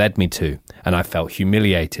almost led me to, and I felt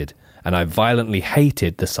humiliated, and I violently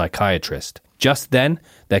hated the psychiatrist. Just then,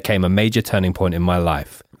 there came a major turning point in my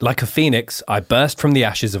life. Like a phoenix, I burst from the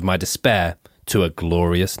ashes of my despair to a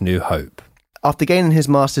glorious new hope." After gaining his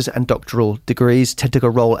master's and doctoral degrees, Ted took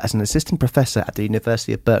a role as an assistant professor at the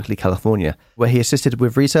University of Berkeley, California, where he assisted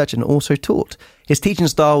with research and also taught. His teaching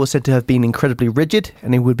style was said to have been incredibly rigid,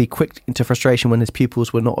 and he would be quick into frustration when his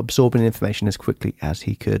pupils were not absorbing information as quickly as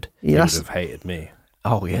he could. He would have hated me.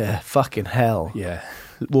 Oh yeah, fucking hell. Yeah.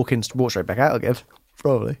 Walk straight back out again,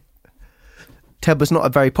 probably. Ted was not a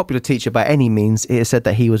very popular teacher by any means. It is said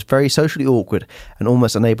that he was very socially awkward and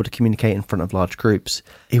almost unable to communicate in front of large groups.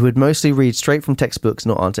 He would mostly read straight from textbooks,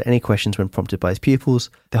 not answer any questions when prompted by his pupils.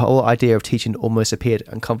 The whole idea of teaching almost appeared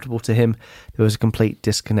uncomfortable to him. There was a complete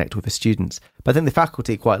disconnect with his students. But I think the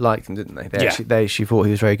faculty quite liked him, didn't they? They actually thought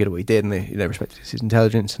he was very good at what he did, and they respected his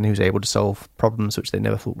intelligence, and he was able to solve problems which they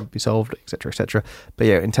never thought would be solved, etc., etc. But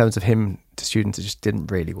yeah, in terms of him to students, it just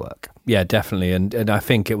didn't really work. Yeah, definitely. And I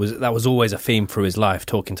think that was always a theme through his life,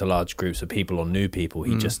 talking to large groups of people or new people.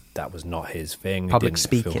 That was not his thing. Public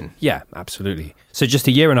speaking. Yeah, absolutely. So just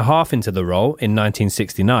a year and a half into the role, in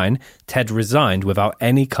 1969, Ted resigned without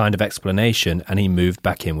any kind of explanation, and he moved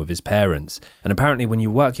back in with his parents. And apparently when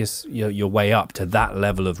you work your way up to that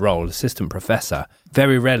level of role, assistant professor,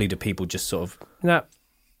 very rarely do people just sort of, nah,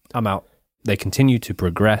 I'm out. They continue to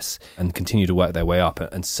progress and continue to work their way up,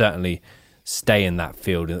 and certainly stay in that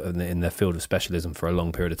field, in their field of specialism, for a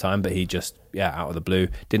long period of time. But he just, out of the blue,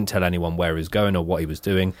 didn't tell anyone where he was going or what he was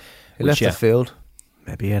doing. He left the field.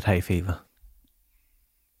 Maybe he had hay fever.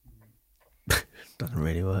 Doesn't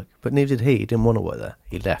really work. But neither did he. He didn't want to work there.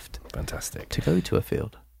 He left. Fantastic. To go to a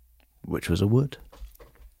field, which was a wood.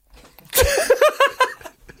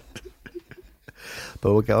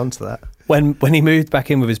 But we'll get on to that. When he moved back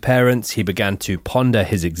in with his parents, he began to ponder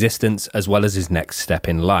his existence as well as his next step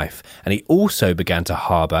in life. And he also began to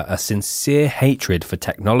harbour a sincere hatred for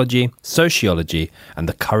technology, sociology, and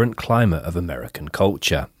the current climate of American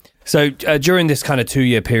culture. So during this kind of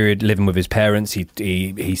 2-year period living with his parents,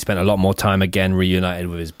 he spent a lot more time again reunited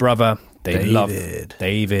with his brother.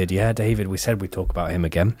 David. Yeah, David. We said we'd talk about him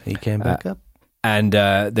again. He came back up. And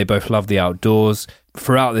they both loved the outdoors.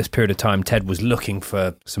 Throughout this period of time, Ted was looking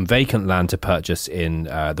for some vacant land to purchase in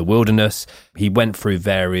the wilderness. He went through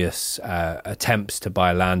various attempts to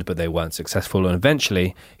buy land, but they weren't successful. And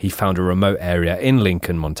eventually, he found a remote area in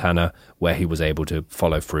Lincoln, Montana, where he was able to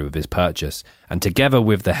follow through with his purchase. And together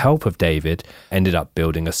with the help of David, ended up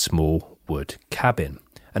building a small wood cabin.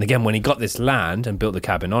 And again, when he got this land and built the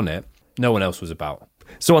cabin on it, no one else was about.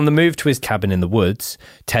 So on the move to his cabin in the woods,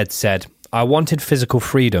 Ted said, I wanted physical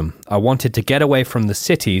freedom. I wanted to get away from the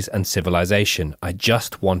cities and civilization. I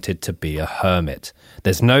just wanted to be a hermit.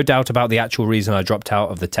 There's no doubt about the actual reason I dropped out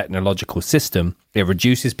of the technological system. It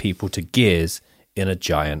reduces people to gears in a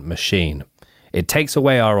giant machine. It takes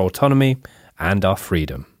away our autonomy and our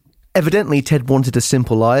freedom. Evidently, Ted wanted a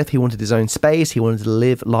simple life. He wanted his own space. He wanted to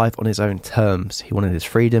live life on his own terms. He wanted his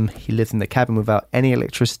freedom. He lived in the cabin without any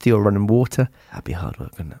electricity or running water. That'd be hard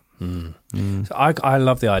work, wouldn't it? So I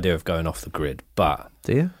love the idea of going off the grid, but...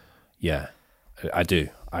 Do you? Yeah, I do.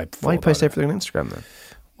 Why do you post everything on Instagram then?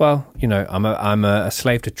 Well, I'm a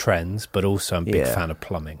slave to trends, but also I'm a big fan of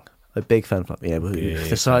plumbing. A big fan of plumbing. Yeah, well,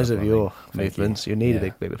 the size of your movements, you need a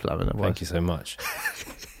big bit of plumbing. Otherwise. Thank you so much.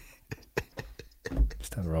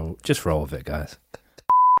 Just roll with it, guys.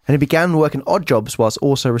 And he began working odd jobs whilst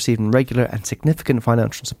also receiving regular and significant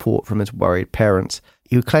financial support from his worried parents.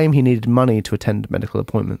 He would claim he needed money to attend medical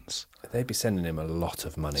appointments. They'd be sending him a lot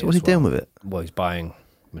of money. So what's he doing with it? Well, he's buying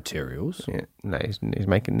materials. Yeah, no, he's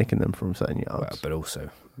nicking them from certain yards. Well, but also...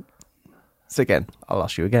 So again, I'll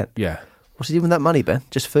ask you again. Yeah. What's he doing with that money, Ben?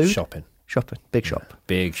 Just food? Shopping. Big shop.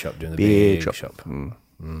 Big shop, doing the big shop.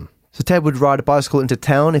 So Ted would ride a bicycle into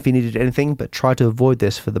town if he needed anything, but tried to avoid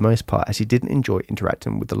this for the most part, as he didn't enjoy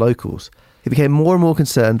interacting with the locals. He became more and more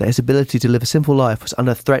concerned that his ability to live a simple life was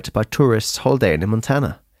under threat by tourists holidaying in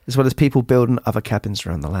Montana, as well as people building other cabins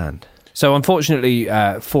around the land. So unfortunately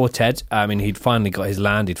for Ted, he'd finally got his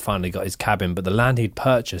land, he'd finally got his cabin, but the land he'd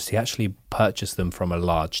purchased, he actually purchased them from a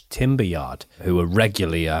large timber yard who were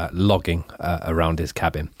regularly logging around his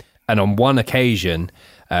cabin. And on one occasion,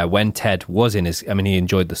 when Ted was in he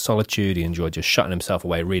enjoyed the solitude, he enjoyed just shutting himself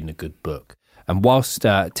away, reading a good book. And whilst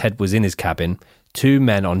Ted was in his cabin, 2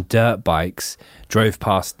 men on dirt bikes drove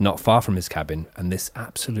past not far from his cabin, and this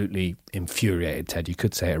absolutely infuriated Ted. You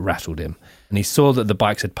could say it rattled him. And he saw that the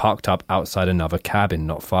bikes had parked up outside another cabin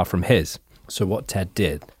not far from his. So what Ted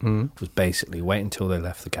did was basically wait until they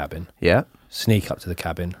left the cabin. Yeah. Sneak up to the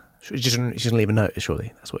cabin. He doesn't leave a notice,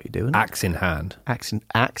 surely. That's what you do, isn't it? Axe in hand. Axe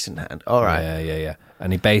in hand. All right. Yeah.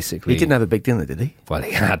 And he basically... He didn't have a big dinner, did he? Well,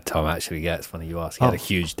 he had, Tom, actually. Yeah, it's funny you ask. He had a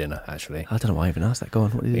huge dinner, actually. I don't know why I even asked that. Go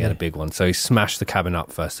on. What did he do? He had a big one. So he smashed the cabin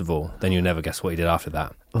up, first of all. Then you'll never guess what he did after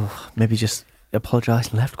that. Oh, maybe just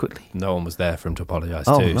apologised and left quickly. No one was there for him to apologise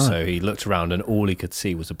to. No. So he looked around and all he could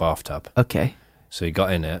see was a bathtub. Okay. So he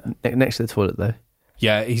got in it. Next to the toilet, though?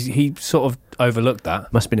 Yeah, he sort of overlooked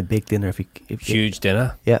that. Must have been a big dinner. Huge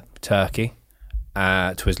dinner. Yeah. Turkey.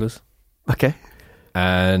 Twizzlers. Okay.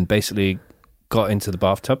 And basically got into the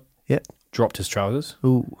bathtub. Yeah. Dropped his trousers.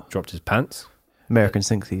 Ooh. Dropped his pants. Americans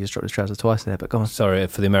think he just dropped his trousers twice there, but go on. Sorry,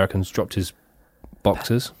 for the Americans, dropped his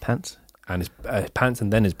boxers. Pants. And his pants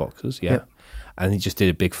and then his boxers, yeah. Yep. And he just did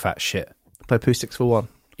a big fat shit. Played Pooh Sticks for one.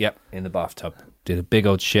 Yep, in the bathtub. Did a big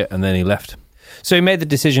old shit and then he left. So he made the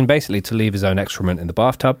decision basically to leave his own excrement in the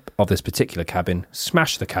bathtub of this particular cabin,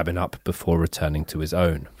 smash the cabin up before returning to his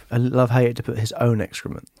own. I love how he had to put his own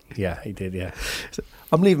excrement. Yeah, he did, yeah. So,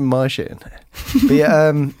 I'm leaving my shit in there. But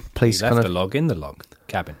yeah, police he left the log in the log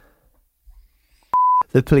cabin.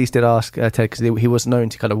 The police did ask Ted, because he was known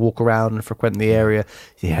to kind of walk around and frequent the area.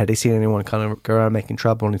 Yeah, had he seen anyone kind of go around making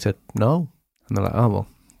trouble? And he said, no. And they're like, oh, well,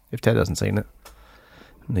 if Ted hasn't seen it.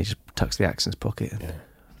 And he just tucks the axe in his pocket and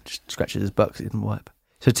just scratches his butt because he didn't wipe.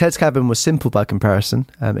 So Ted's cabin was simple by comparison.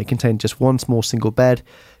 It contained just one small single bed,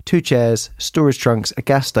 2 chairs, storage trunks, a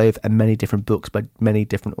gas stove, and many different books by many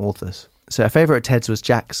different authors. So a favourite of Ted's was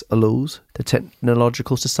Jacques Ellul's The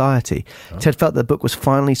Technological Society. Oh. Ted felt the book was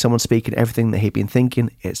finally someone speaking everything that he'd been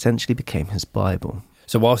thinking. It essentially became his Bible.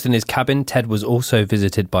 So whilst in his cabin, Ted was also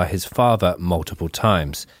visited by his father multiple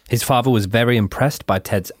times. His father was very impressed by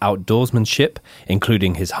Ted's outdoorsmanship,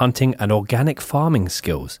 including his hunting and organic farming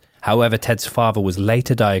skills. However, Ted's father was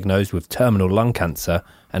later diagnosed with terminal lung cancer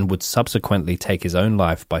and would subsequently take his own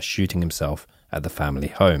life by shooting himself at the family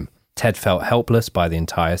home. Ted felt helpless by the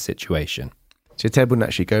entire situation. So Ted wouldn't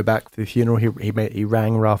actually go back for the funeral. He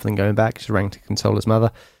rang rather than going back. He rang to console his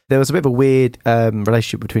mother. There was a bit of a weird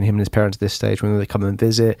relationship between him and his parents at this stage. When they come and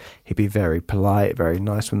visit, he'd be very polite, very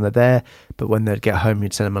nice when they're there. But when they'd get home,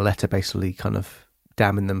 he'd send them a letter basically kind of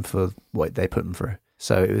damning them for what they put them through.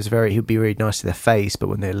 So it was he'd be really nice to their face, but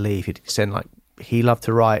when they leave, he'd send he loved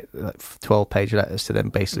to write 12-page letters to them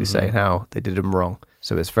basically saying how they did him wrong.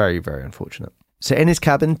 So it's very, very unfortunate. So in his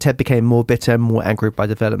cabin, Ted became more bitter and more angry by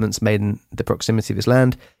developments made in the proximity of his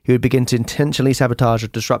land. He would begin to intentionally sabotage or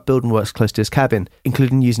disrupt building works close to his cabin,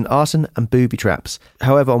 including using arson and booby traps.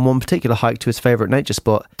 However, on one particular hike to his favourite nature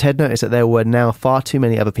spot, Ted noticed that there were now far too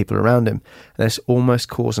many other people around him, and this almost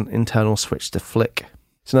caused an internal switch to flick.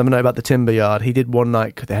 So another note about the timber yard. He did one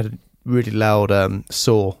night, they had a really loud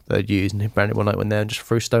saw they'd used, and he ran it one night when there and just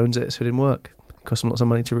threw stones at it, so it didn't work. Cost him lots of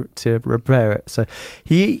money to repair it. So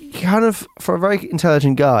he kind of, for a very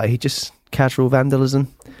intelligent guy, he just casual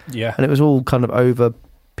vandalism. Yeah. And it was all kind of over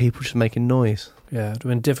people just making noise. Yeah, it would have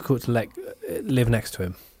been difficult to live next to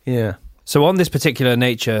him. Yeah. So on this particular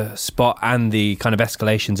nature spot and the kind of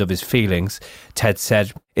escalations of his feelings, Ted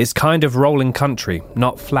said, "It's kind of rolling country,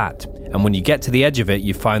 not flat. And when you get to the edge of it,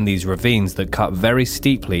 you find these ravines that cut very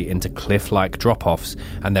steeply into cliff-like drop-offs,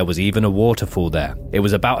 and there was even a waterfall there. It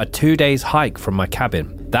was about a 2 days hike from my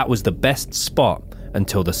cabin. That was the best spot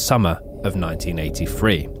until the summer of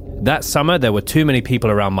 1983. That summer, there were too many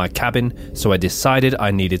people around my cabin, so I decided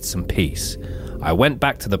I needed some peace. I went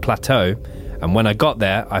back to the plateau, and when I got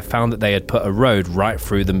there, I found that they had put a road right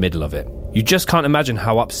through the middle of it. You just can't imagine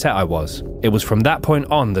how upset I was. It was from that point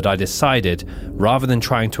on that I decided, rather than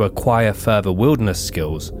trying to acquire further wilderness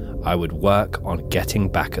skills, I would work on getting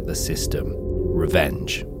back at the system.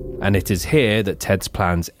 Revenge." And it is here that Ted's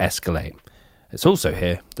plans escalate. It's also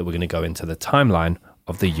here that we're going to go into the timeline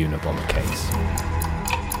of the Unabomber case.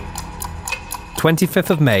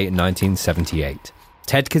 25th of May, 1978.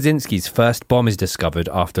 Ted Kaczynski's first bomb is discovered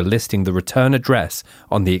after listing the return address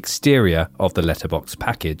on the exterior of the letterbox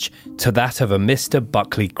package to that of a Mr.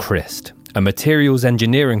 Buckley Christ, a materials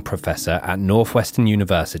engineering professor at Northwestern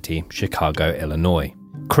University, Chicago, Illinois.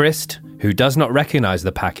 Christ, who does not recognize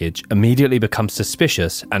the package, immediately becomes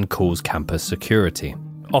suspicious and calls campus security.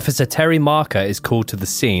 Officer Terry Marker is called to the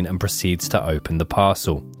scene and proceeds to open the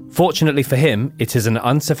parcel. Fortunately for him, it is an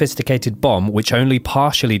unsophisticated bomb which only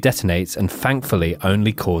partially detonates and thankfully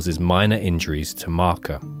only causes minor injuries to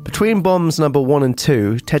Marker. Between bombs number 1 and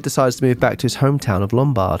 2, Ted decides to move back to his hometown of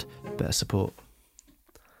Lombard. Better support.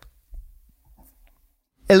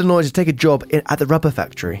 Illinois to take a job at the rubber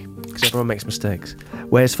factory, because everyone makes mistakes,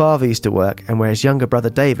 where his father used to work and where his younger brother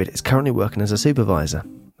David is currently working as a supervisor.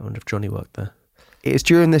 I wonder if Johnny worked there. It is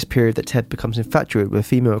during this period that Ted becomes infatuated with a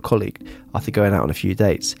female colleague after going out on a few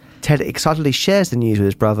dates. Ted excitedly shares the news with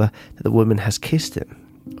his brother that the woman has kissed him.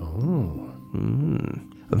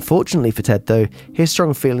 Unfortunately for Ted, though, his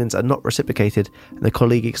strong feelings are not reciprocated, and the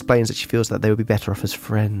colleague explains that she feels that they would be better off as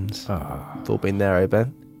friends. All been there, eh,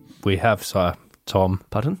 Ben? We have, Sir Tom.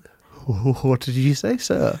 Pardon? What did you say,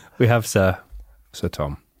 sir? We have, Sir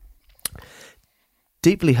Tom.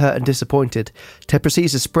 Deeply hurt and disappointed, Ted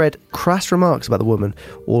proceeds to spread crass remarks about the woman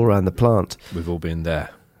all around the plant. We've all been there.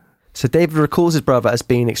 So David recalls his brother as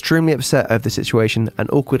being extremely upset over the situation and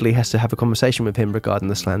awkwardly has to have a conversation with him regarding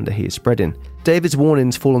the slander he is spreading. David's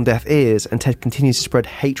warnings fall on deaf ears, and Ted continues to spread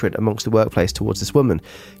hatred amongst the workplace towards this woman,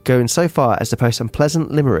 going so far as to post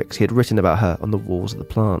unpleasant limericks he had written about her on the walls of the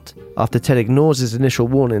plant. After Ted ignores his initial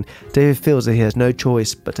warning, David feels that he has no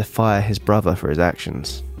choice but to fire his brother for his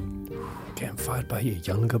actions. Getting fired by your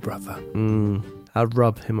younger brother. I'd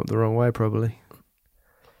rub him up the wrong way, probably.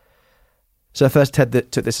 So at first Ted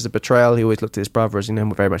took this as a betrayal. He always looked at his brother as,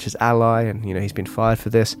 very much his ally, and, he's been fired for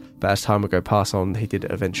this. But as time would go past on, he did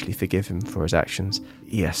eventually forgive him for his actions.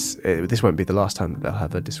 Yes, this won't be the last time that they'll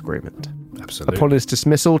have a disagreement. Absolutely. Upon his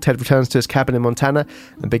dismissal, Ted returns to his cabin in Montana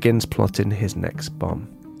and begins plotting his next bomb.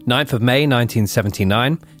 9th of May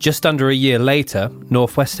 1979, just under a year later,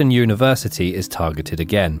 Northwestern University is targeted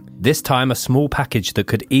again. This time, a small package that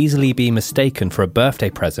could easily be mistaken for a birthday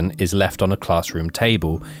present is left on a classroom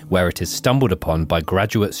table, where it is stumbled upon by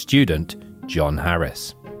graduate student John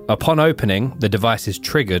Harris. Upon opening, the device is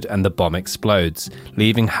triggered and the bomb explodes,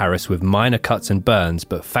 leaving Harris with minor cuts and burns,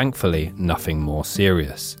 but thankfully nothing more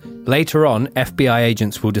serious. Later on, FBI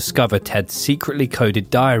agents will discover Ted's secretly coded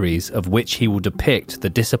diaries, of which he will depict the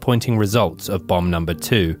disappointing results of bomb number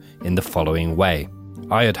 2 in the following way.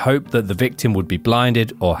 I had hoped that the victim would be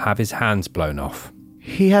blinded or have his hands blown off.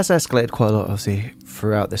 He has escalated quite a lot, obviously,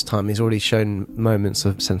 throughout this time. He's already shown moments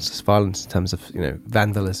of senseless violence in terms of,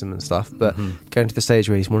 vandalism and stuff, but going to the stage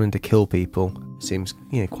where he's wanting to kill people seems,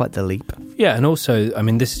 quite the leap. Yeah, and also,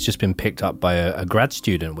 this has just been picked up by a grad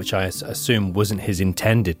student, which I assume wasn't his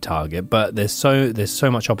intended target, but there's so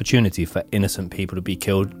much opportunity for innocent people to be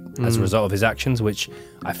killed as a result of his actions, which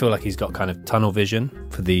I feel like he's got kind of tunnel vision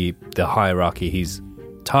for the hierarchy he's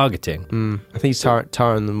targeting. I think he's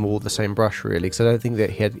tarring them all the same brush, really, because I don't think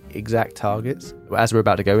that he had exact targets. As we're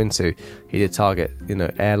about to go into, he did target,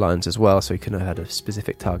 airlines as well, so he couldn't have had a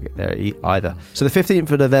specific target there either. So the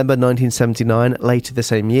 15th of November 1979, later the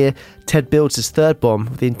same year, Ted builds his third bomb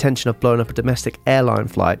with the intention of blowing up a domestic airline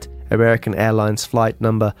flight, American Airlines flight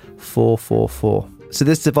number 444. So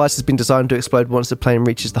this device has been designed to explode once the plane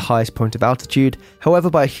reaches the highest point of altitude. However,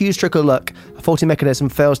 by a huge stroke of luck, a faulty mechanism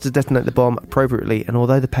fails to detonate the bomb appropriately, and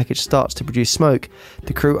although the package starts to produce smoke,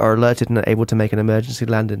 the crew are alerted and are able to make an emergency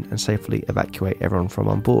landing and safely evacuate everyone from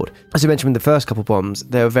on board. As I mentioned with the first couple bombs,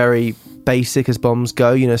 they were very basic as bombs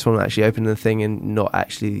go, someone actually opening the thing and not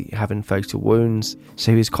actually having fatal wounds.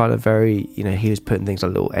 So he was kind of very, he was putting things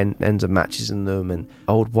like little ends of matches in them and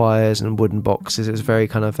old wires and wooden boxes. It was very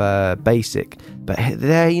kind of basic. But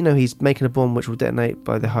there, he's making a bomb which will detonate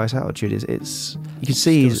by the highest altitude. It's you can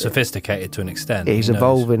see he's sophisticated to an extent. He's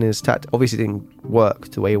evolving his obviously it didn't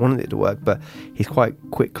work the way he wanted it to work, but he's quite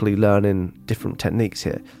quickly learning different techniques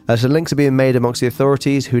here. So links are being made amongst the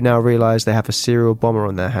authorities, who now realise they have a serial bomber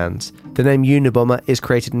on their hands. The name Unabomber is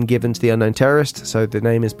created and given to the unknown terrorist, so the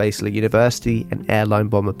name is basically University and Airline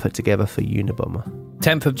Bomber put together for Unabomber.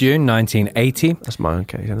 10th of June 1980. That's my own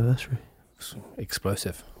case anniversary.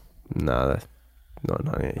 Explosive. No, that's not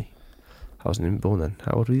 1980. I wasn't even born then.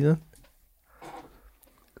 How old were you then?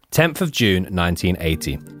 10th of June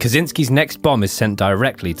 1980. Kaczynski's next bomb is sent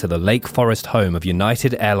directly to the Lake Forest home of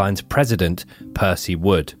United Airlines president Percy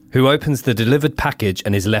Wood, who opens the delivered package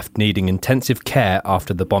and is left needing intensive care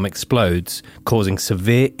after the bomb explodes, causing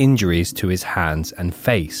severe injuries to his hands and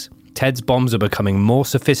face. Ted's bombs are becoming more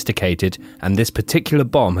sophisticated, and this particular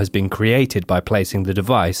bomb has been created by placing the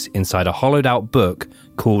device inside a hollowed-out book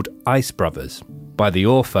called Ice Brothers by the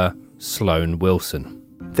author Sloan Wilson.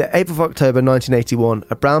 The 8th of October 1981,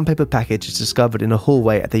 a brown paper package is discovered in a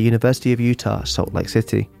hallway at the University of Utah, Salt Lake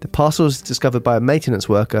City. The parcel is discovered by a maintenance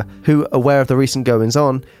worker who, aware of the recent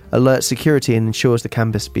goings-on, alerts security and ensures the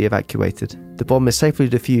campus be evacuated. The bomb is safely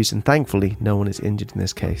defused and thankfully no one is injured in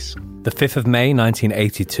this case. The 5th of May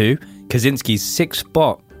 1982, Kaczynski's sixth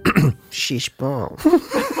bomb... Shish bomb.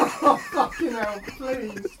 Oh, fucking hell,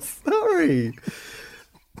 please. Sorry.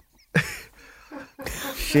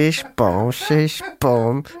 Shish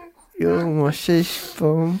bomb, you're my shish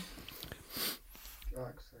bomb.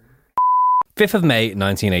 5th of May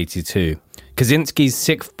 1982. Kaczynski's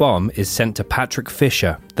sixth bomb is sent to Patrick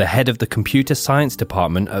Fisher, the head of the computer science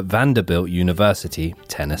department at Vanderbilt University,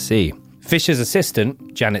 Tennessee. Fisher's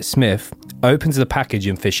assistant, Janet Smith, opens the package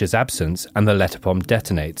in Fisher's absence and the letter bomb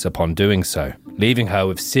detonates upon doing so, leaving her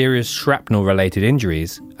with serious shrapnel-related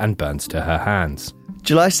injuries and burns to her hands.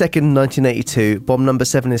 July 2nd, 1982, bomb number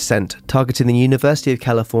 7 is sent, targeting the University of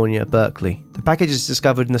California, Berkeley. The package is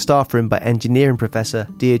discovered in the staff room by engineering professor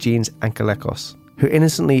Diogenes Ankalekos, who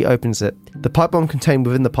innocently opens it. The pipe bomb contained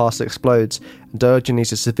within the parcel explodes, and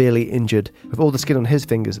Diogenes is severely injured, with all the skin on his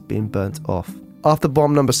fingers being burnt off. After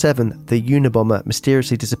bomb number 7, the Unabomber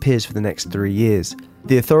mysteriously disappears for the next 3 years.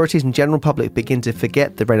 The authorities and general public begin to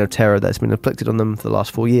forget the reign of terror that's been inflicted on them for the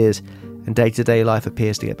last 4 years, and day-to-day life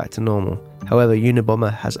appears to get back to normal. However,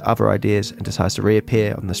 Unabomber has other ideas and decides to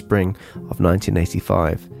reappear on the spring of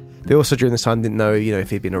 1985. They also, during this time, didn't know,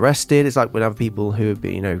 if he'd been arrested. It's like when other people who have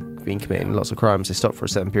been committing lots of crimes, they stop for a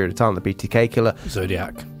certain period of time. The BTK killer,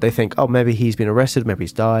 Zodiac. They think, maybe he's been arrested, maybe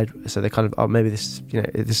he's died. So they kind of, maybe this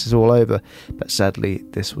is all over. But sadly,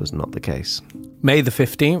 this was not the case. May the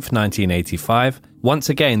 15th, 1985. Once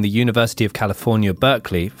again, the University of California,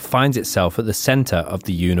 Berkeley finds itself at the center of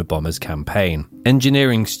the Unabomber's campaign.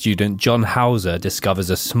 Engineering student John Hauser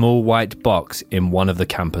discovers a small white box in one of the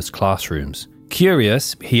campus classrooms.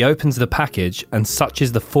 Curious, he opens the package, and such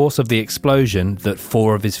is the force of the explosion that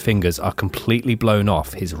 4 of his fingers are completely blown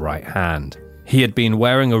off his right hand. He had been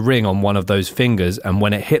wearing a ring on one of those fingers, and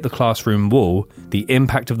when it hit the classroom wall, the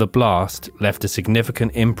impact of the blast left a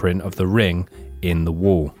significant imprint of the ring in the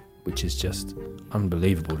wall, which is just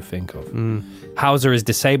unbelievable to think of. Hauser is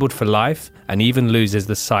disabled for life and even loses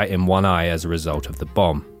the sight in one eye as a result of the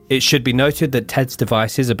bomb. It should be noted that Ted's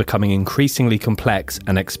devices are becoming increasingly complex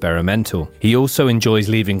and experimental. He also enjoys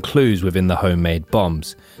leaving clues within the homemade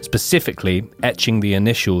bombs, specifically etching the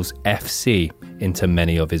initials FC into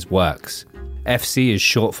many of his works. FC is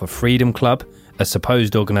short for Freedom Club, a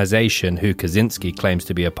supposed organisation who Kaczynski claims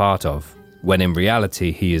to be a part of, when in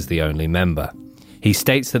reality he is the only member. He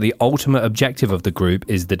states that the ultimate objective of the group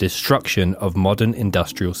is the destruction of modern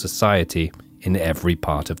industrial society in every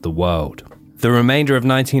part of the world. The remainder of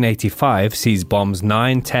 1985 sees bombs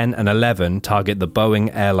 9, 10 and 11 target the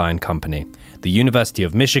Boeing Airline Company, the University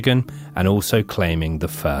of Michigan, and also claiming the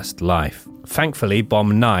first life. Thankfully,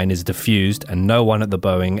 bomb 9 is defused and no one at the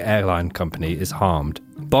Boeing Airline Company is harmed.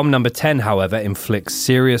 Bomb number 10, however, inflicts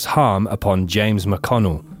serious harm upon James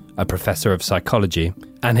McConnell, a professor of psychology,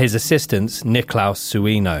 and his assistants Niklaus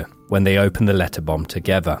Suino when they open the letter bomb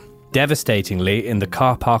together. Devastatingly, in the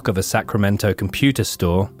car park of a Sacramento computer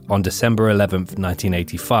store on December 11th,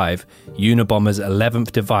 1985, Unabomber's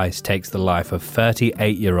 11th device takes the life of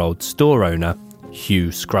 38-year-old store owner Hugh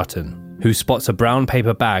Scruton, who spots a brown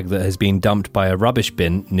paper bag that has been dumped by a rubbish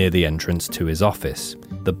bin near the entrance to his office.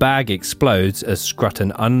 The bag explodes as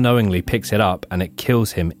Scruton unknowingly picks it up and it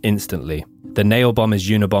kills him instantly. The nail bomb is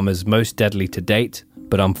Unabomber's most deadly to date,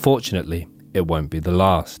 but unfortunately, it won't be the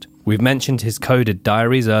last. We've mentioned his coded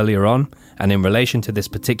diaries earlier on, and in relation to this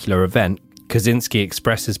particular event, Kaczynski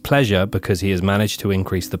expresses pleasure because he has managed to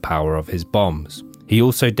increase the power of his bombs. He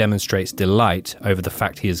also demonstrates delight over the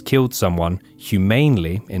fact he has killed someone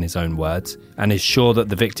humanely, in his own words, and is sure that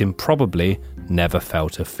the victim probably never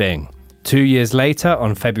felt a thing. 2 years later,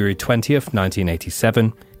 on February 20th,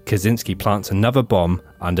 1987, Kaczynski plants another bomb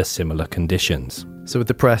under similar conditions. So with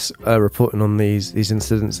the press reporting on these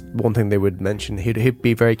incidents, one thing they would mention, he'd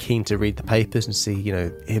be very keen to read the papers and see,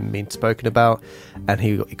 him being spoken about, and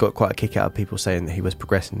he got quite a kick out of people saying that he was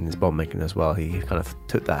progressing in his bomb making as well. He kind of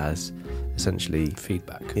took that as essentially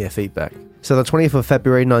feedback. Yeah, feedback. So the 20th of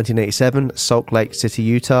February 1987, Salt Lake City,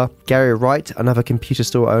 Utah, Gary Wright, another computer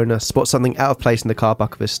store owner, spots something out of place in the car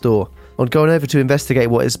park of his store. On going over to investigate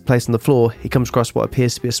what is placed on the floor, he comes across what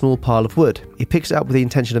appears to be a small pile of wood. He picks it up with the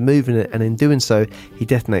intention of moving it, and in doing so, he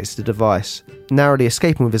detonates the device, narrowly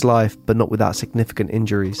escaping with his life, but not without significant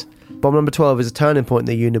injuries. Bomb number 12 is a turning point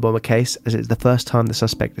in the Unabomber case, as it's the first time the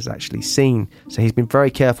suspect is actually seen. So he's been very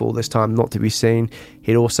careful all this time not to be seen.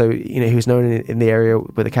 He'd also, he was known in the area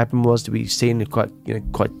where the cabin was to be seen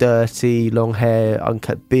quite dirty, long hair,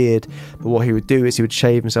 uncut beard. But what he would do is he would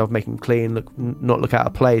shave himself, make him clean, not look out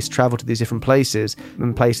of place, travel to these different places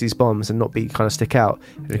and place these bombs and not be kind of stick out.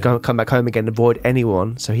 And come back home again, avoid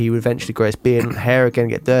anyone. So he would eventually grow his beard and hair again,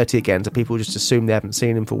 get dirty again. So people just assume they haven't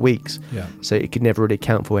seen him for weeks. Yeah. So he could never really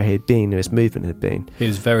account for where he'd been or his movement had been. He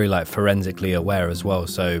was very forensically aware as well.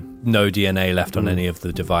 So no DNA left on any of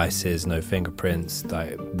the devices, no fingerprints.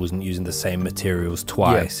 Wasn't using the same materials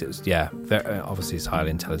twice. Yeah. It was very, obviously he's highly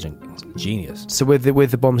intelligent genius. So with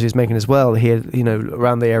the bombs he was making as well, he had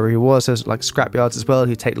around the area he was, there's like scrap yards as well.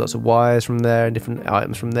 He'd take lots of wires from there and different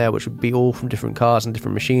items from there, which would be all from different cars and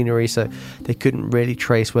different machinery. So they couldn't really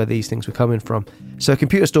trace where these things were coming from. So a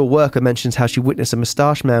computer store worker mentions how she witnessed a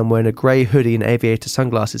moustache man wearing a grey hoodie and aviator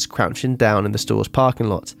sunglasses crouching down in the store's parking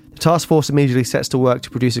lot. The task force immediately sets to work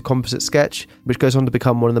to produce a composite sketch, which goes on to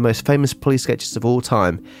become one of the most famous police sketches of all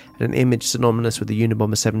time, and an image synonymous with the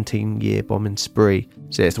Unabomber 17-year bombing spree.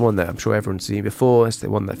 So it's the one that I'm sure everyone's seen before. It's the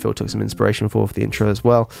one that Phil took some inspiration for the intro as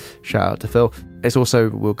well. Shout out to Phil. It's also,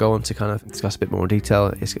 we'll go on to kind of discuss a bit more in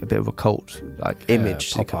detail, it's a bit of a cult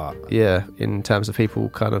image. Pop art. Yeah, in terms of people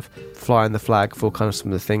kind of flying the flag for kind of some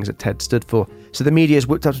of the things that Ted stood for. So the media is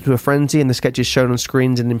whipped up into a frenzy, and the sketches shown on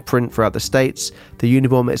screens and in print throughout the States. The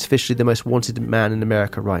Unabomber is officially the most wanted man in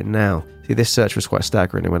America right now. See, this search was quite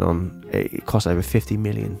staggering. It went on, it cost over $50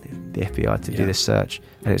 million, the FBI, to do this search,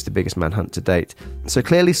 and it's the biggest manhunt to date. So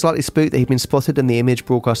clearly slightly spooked that he'd been spotted and the image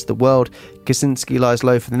broadcast to the world, Kaczynski lies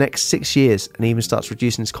low for the next 6 years and even starts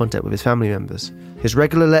reducing his contact with his family members. His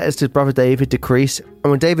regular letters to his brother David decrease,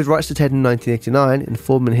 and when David writes to Ted in 1989,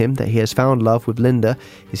 informing him that he has found love with Linda,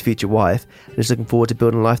 his future wife, and is looking forward to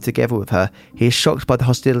building life together with her, he is shocked by the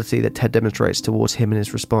hostility that Ted demonstrates towards him in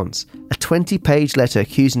his response. A 20-page letter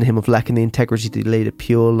accusing him of lacking the integrity to lead a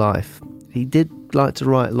pure life. He did like to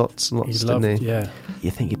write lots and lots, didn't he? Yeah.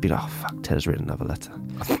 You think you'd be like, oh fuck, Ted has written another letter.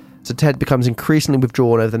 So Ted becomes increasingly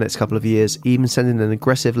withdrawn over the next couple of years, even sending an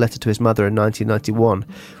aggressive letter to his mother in 1991,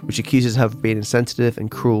 which accuses her of being insensitive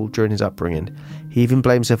and cruel during his upbringing. He even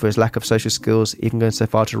blames her for his lack of social skills, even going so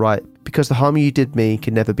far to write, "Because the harm you did me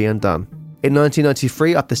can never be undone." In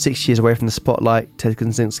 1993, after 6 years away from the spotlight, Ted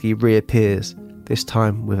Kaczynski reappears, this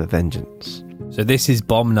time with a vengeance. So this is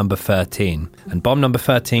bomb number 13, and bomb number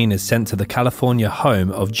 13 is sent to the California home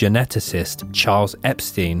of geneticist Charles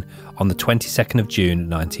Epstein on the 22nd of June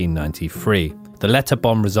 1993. The letter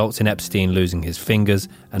bomb results in Epstein losing his fingers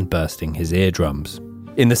and bursting his eardrums.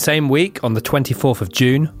 In the same week, on the 24th of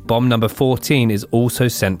June, bomb number 14 is also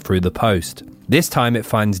sent through the post. This time it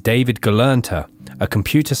finds David Galernter, a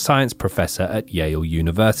computer science professor at Yale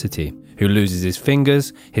University, who loses his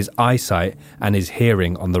fingers, his eyesight, and his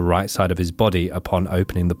hearing on the right side of his body upon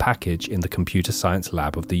opening the package in the computer science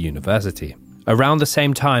lab of the university. Around the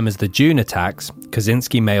same time as the June attacks,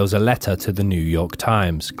 Kaczynski mails a letter to the New York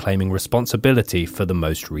Times claiming responsibility for the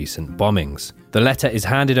most recent bombings. The letter is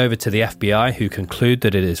handed over to the FBI, who conclude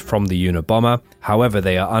that it is from the Unabomber. However,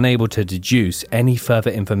 they are unable to deduce any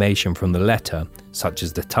further information from the letter, such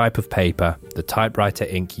as the type of paper, the typewriter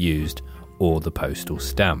ink used, or the postal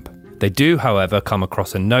stamp. They do, however, come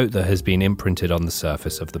across a note that has been imprinted on the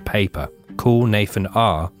surface of the paper. Call Nathan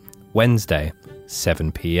R. Wednesday,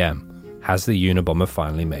 7 p.m. Has the Unabomber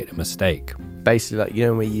finally made a mistake? Basically, like, you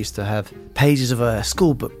know, we used to have pages of a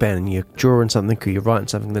school book, Ben, and you're drawing something or you're writing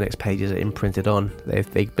something, the next pages are imprinted on.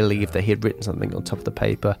 They believe that he had written something on top of the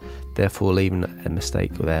paper, therefore leaving a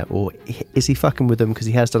mistake there. Or is he fucking with them because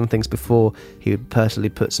he has done things before? He would personally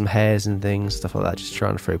put some hairs and things, stuff like that, just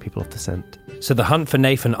trying to throw people off the scent. So the hunt for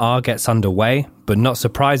Nathan R. gets underway, but not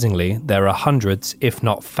surprisingly, there are hundreds, if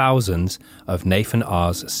not thousands, of Nathan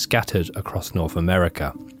R's scattered across North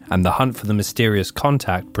America, and the hunt for the mysterious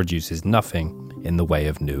contact produces nothing in the way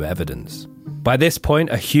of new evidence. By this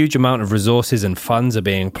point, a huge amount of resources and funds are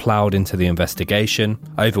being ploughed into the investigation.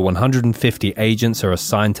 Over 150 agents are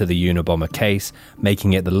assigned to the Unabomber case,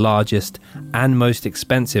 making it the largest and most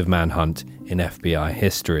expensive manhunt in FBI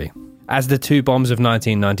history. As the two bombs of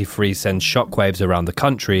 1993 send shockwaves around the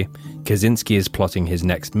country, Kaczynski is plotting his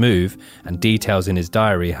next move and details in his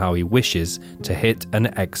diary how he wishes to hit an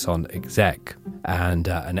Exxon exec. And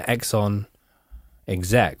an Exxon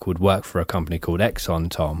exec would work for a company called Exxon,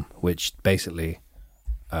 Tom, which basically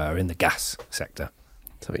are in the gas sector.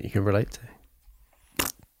 Something you can relate to.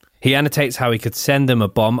 He annotates how he could send them a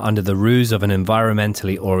bomb under the ruse of an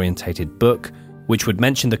environmentally orientated book, which would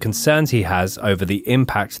mention the concerns he has over the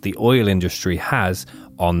impact the oil industry has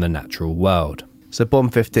on the natural world. So bomb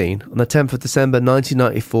 15. On the 10th of December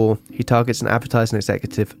 1994, he targets an advertising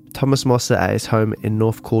executive, Thomas Mosser, at his home in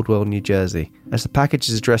North Caldwell, New Jersey. As the package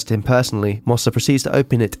is addressed to him personally, Mosser proceeds to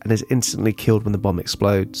open it and is instantly killed when the bomb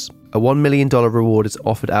explodes. A $1 million reward is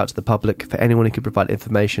offered out to the public for anyone who can provide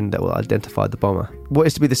information that will identify the bomber. What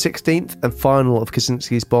is to be the 16th and final of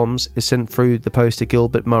Kaczynski's bombs is sent through the post to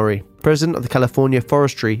Gilbert Murray, president of the California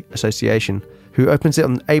Forestry Association, who opens it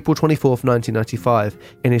on April 24th, 1995,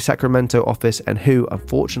 in his Sacramento office, and who,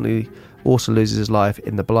 unfortunately, also loses his life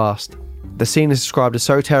in the blast. The scene is described as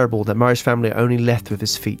so terrible that Murray's family are only left with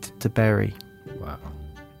his feet to bury. Wow.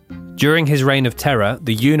 During his reign of terror,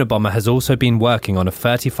 the Unabomber has also been working on a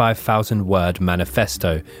 35,000-word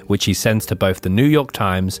manifesto, which he sends to both the New York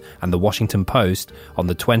Times and the Washington Post on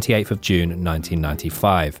the 28th of June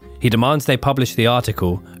 1995. He demands they publish the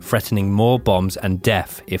article, threatening more bombs and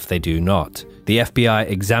death if they do not. The FBI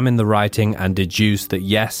examine the writing and deduce that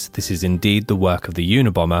yes, this is indeed the work of the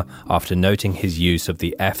Unabomber, after noting his use of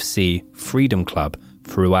the FC Freedom Club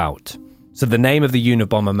throughout. So the name of the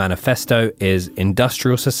Unabomber manifesto is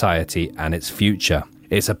Industrial Society and Its Future.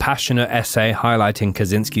 It's a passionate essay highlighting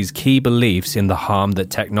Kaczynski's key beliefs in the harm that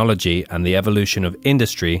technology and the evolution of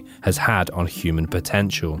industry has had on human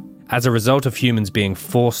potential. As a result of humans being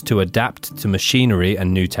forced to adapt to machinery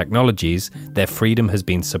and new technologies, their freedom has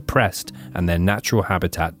been suppressed and their natural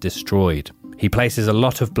habitat destroyed. He places a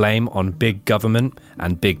lot of blame on big government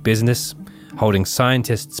and big business, holding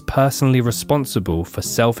scientists personally responsible for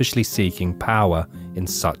selfishly seeking power in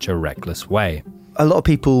such a reckless way. A lot of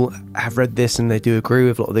people have read this and they do agree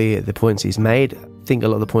with a lot of the points he's made. I think a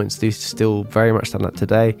lot of the points do still very much stand up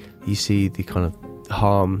today. You see the kind of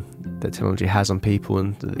harm that technology has on people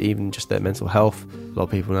and even just their mental health. A lot of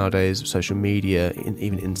people nowadays, social media,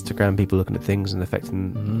 even Instagram, people looking at things and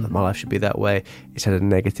affecting my life should be that way. It's had a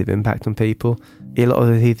negative impact on people. A lot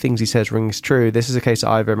of the things he says rings true. This is a case that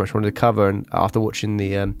I very much wanted to cover, and after watching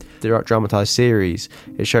the dramatised series,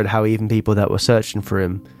 it showed how even people that were searching for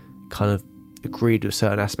him kind of agreed with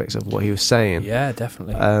certain aspects of what he was saying. Yeah,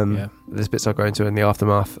 definitely. There's bits I'll go into in the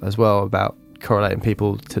aftermath as well about correlating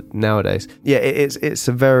people to nowadays. Yeah, it's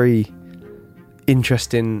a very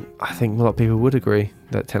interesting. I think a lot of people would agree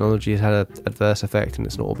that technology has had an adverse effect and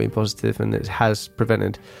it's not all been positive, and it has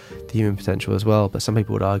prevented the human potential as well. But some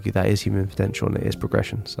people would argue that is human potential and it is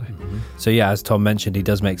progression. So yeah, as Tom mentioned, he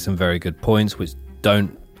does make some very good points which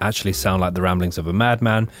don't actually sound like the ramblings of a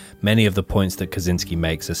madman. Many of the points that Kaczynski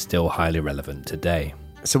makes are still highly relevant today.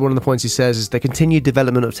 So one of the points he says is the continued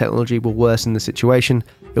development of technology will worsen the situation.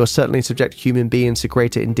 It will certainly subject human beings to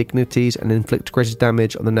greater indignities and inflict greater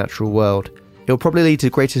damage on the natural world. It will probably lead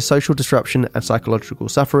to greater social disruption and psychological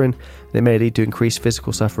suffering, and it may lead to increased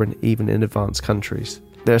physical suffering even in advanced countries.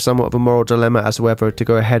 There's somewhat of a moral dilemma as to whether to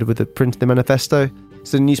go ahead with the print of the manifesto.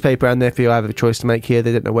 So the newspaper and the FBI have a choice to make here.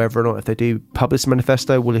 They don't know whether or not, if they do publish the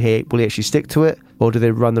manifesto, will he actually stick to it, or do they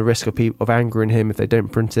run the risk of angering him if they don't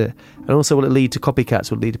print it? And also, will it lead to copycats?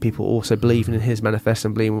 Will it lead to people also believing in his manifesto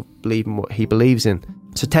and believing what he believes in?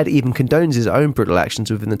 So Ted even condones his own brutal actions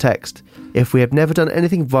within the text. If we have never done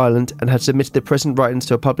anything violent and had submitted the present writings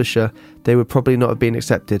to a publisher, they would probably not have been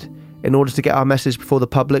accepted. In order to get our message before the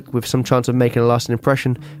public with some chance of making a lasting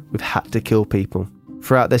impression, we've had to kill people.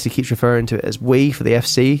 Throughout this, he keeps referring to it as we for the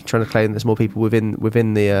FC, trying to claim there's more people within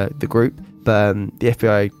the group. But the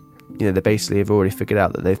FBI, they basically have already figured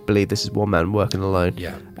out that they believe this is one man working alone,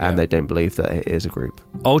 and they don't believe that it is a group.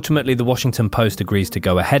 Ultimately, the Washington Post agrees to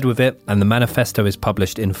go ahead with it, and the manifesto is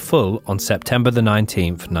published in full on September the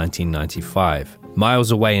 19th, 1995.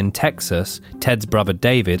 Miles away in Texas, Ted's brother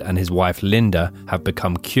David and his wife Linda have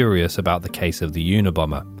become curious about the case of the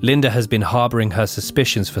Unabomber. Linda has been harbouring her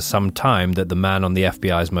suspicions for some time that the man on the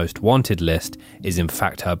FBI's most wanted list is in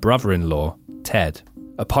fact her brother-in-law, Ted.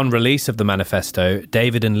 Upon release of the manifesto,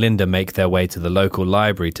 David and Linda make their way to the local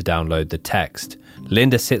library to download the text.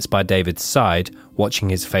 Linda sits by David's side, watching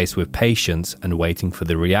his face with patience and waiting for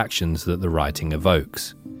the reactions that the writing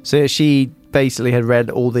evokes. So she basically had read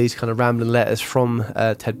all these kind of rambling letters from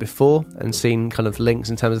Ted before and seen kind of links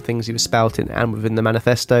in terms of things he was spouting and within the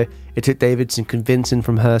manifesto. It took David some convincing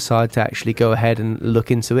from her side to actually go ahead and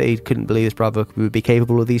look into it. He couldn't believe his brother would be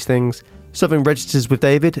capable of these things. Something registers with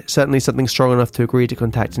David, certainly something strong enough to agree to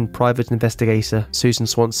contacting private investigator Susan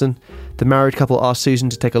Swanson. The married couple asked Susan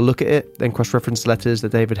to take a look at it, then cross-reference letters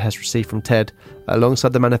that David has received from Ted,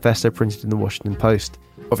 alongside the manifesto printed in the Washington Post.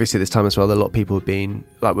 Obviously, this time as well, a lot of people have been,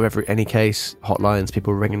 like with any case, hotlines,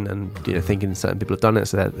 people ringing and thinking certain people have done it,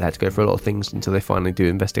 so they had to go through a lot of things until they finally do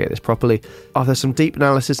investigate this properly. After some deep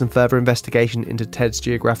analysis and further investigation into Ted's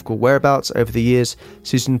geographical whereabouts over the years,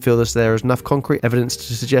 Susan feels there is enough concrete evidence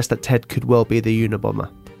to suggest that Ted could well be the Unabomber.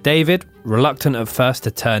 David, reluctant at first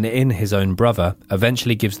to turn in his own brother,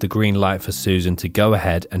 eventually gives the green light for Susan to go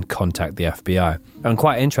ahead and contact the FBI. And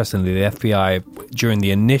quite interestingly, the FBI, during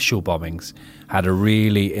the initial bombings, had a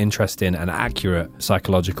really interesting and accurate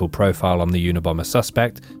psychological profile on the Unabomber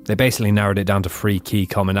suspect. They basically narrowed it down to 3 key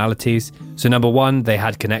commonalities. So number 1, they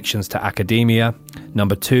had connections to academia.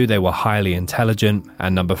 Number 2, they were highly intelligent.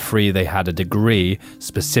 And number 3, they had a degree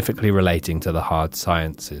specifically relating to the hard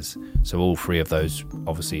sciences. So all 3 of those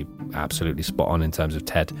obviously absolutely spot on in terms of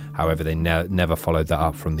Ted. However, they never followed that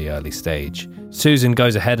up from the early stage. Susan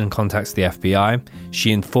goes ahead and contacts the FBI.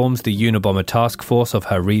 She informs the Unabomber task force of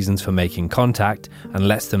her reasons for making contact and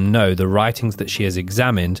lets them know the writings that she has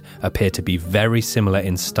examined appear to be very similar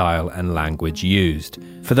in style and language used.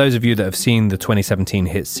 For those of you that have seen the 2017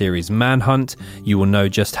 hit series Manhunt, you will know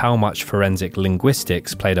just how much forensic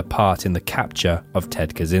linguistics played a part in the capture of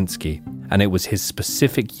Ted Kaczynski, and it was his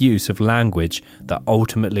specific use of language that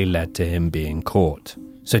ultimately led to him being caught.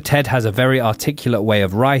 So Ted has a very articulate way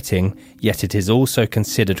of writing, yet it is also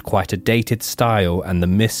considered quite a dated style, and the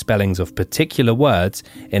misspellings of particular words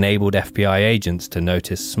enabled FBI agents to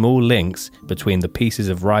notice small links between the pieces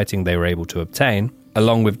of writing they were able to obtain,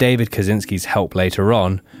 along with David Kaczynski's help later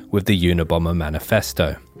on with the Unabomber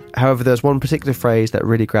manifesto. However, there's one particular phrase that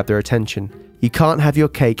really grabbed their attention. You can't have your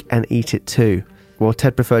cake and eat it too. Well,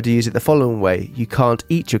 Ted preferred to use it the following way. You can't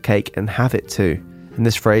eat your cake and have it too. And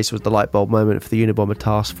this phrase was the light bulb moment for the Unabomber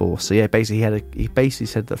task force. So yeah, he basically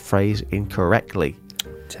said the phrase incorrectly.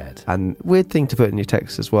 Ted. And weird thing to put in your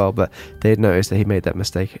text as well, but they had noticed that he made that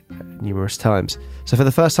mistake numerous times. So for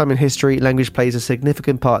the first time in history, language plays a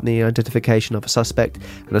significant part in the identification of a suspect,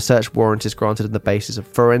 and a search warrant is granted on the basis of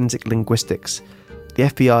forensic linguistics. The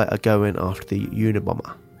FBI are going after the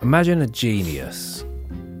Unabomber. Imagine a genius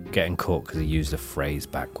getting caught because he used a phrase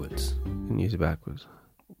backwards. Can use it backwards.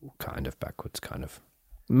 Kind of backwards, kind of.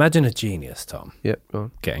 Imagine a genius, Tom. Yep, go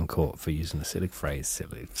on. Getting caught for using a silly phrase,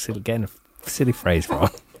 getting a silly phrase wrong.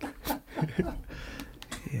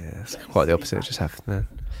 Yeah, it's quite the opposite just happened then.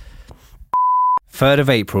 3rd of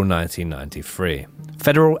April 1993.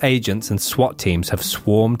 Federal agents and SWAT teams have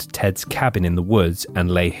swarmed Ted's cabin in the woods and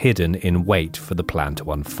lay hidden in wait for the plan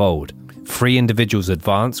to unfold. 3 individuals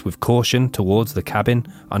advance with caution towards the cabin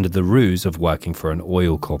under the ruse of working for an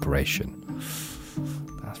oil corporation.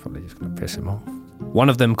 That's probably just going to piss him off. One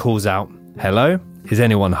of them calls out, "Hello? Is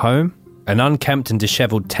anyone home?" An unkempt and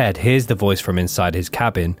dishevelled Ted hears the voice from inside his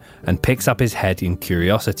cabin and picks up his head in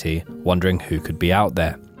curiosity, wondering who could be out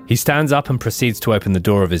there. He stands up and proceeds to open the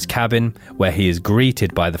door of his cabin, where he is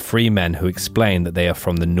greeted by the 3 men who explain that they are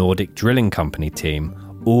from the Nordic Drilling Company team,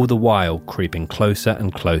 all the while creeping closer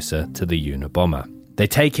and closer to the Unabomber. They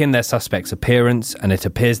take in their suspect's appearance, and it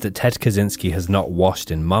appears that Ted Kaczynski has not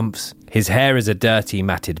washed in months. His hair is a dirty,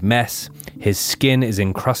 matted mess, his skin is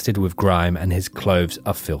encrusted with grime, and his clothes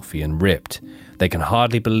are filthy and ripped. They can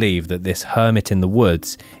hardly believe that this hermit in the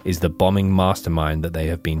woods is the bombing mastermind that they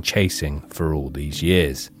have been chasing for all these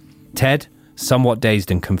years. Ted, somewhat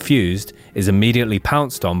dazed and confused, is immediately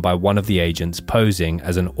pounced on by one of the agents posing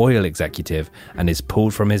as an oil executive and is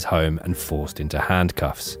pulled from his home and forced into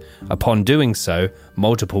handcuffs. Upon doing so,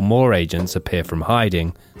 multiple more agents appear from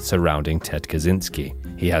hiding, surrounding Ted Kaczynski.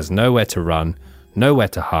 He has nowhere to run, nowhere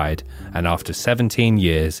to hide, and after 17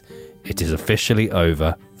 years, it is officially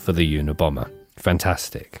over for the Unabomber.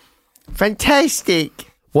 Fantastic. Fantastic!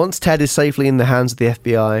 Once Ted is safely in the hands of the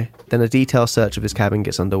FBI, then a detailed search of his cabin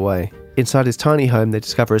gets underway. Inside his tiny home, they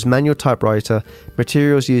discover his manual typewriter,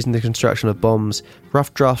 materials used in the construction of bombs,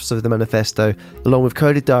 rough drafts of the manifesto, along with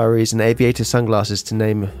coded diaries and aviator sunglasses, to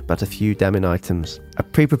name but a few damning items. A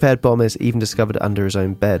pre-prepared bomb is even discovered under his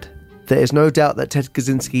own bed. There is no doubt that Ted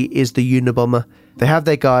Kaczynski is the Unabomber. They have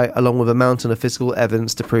their guy, along with a mountain of physical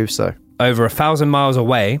evidence to prove so. Over 1,000 miles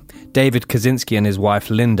away, David Kaczynski and his wife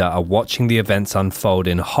Linda are watching the events unfold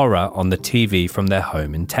in horror on the TV from their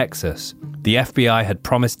home in Texas. The FBI had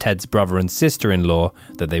promised Ted's brother and sister-in-law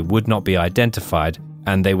that they would not be identified,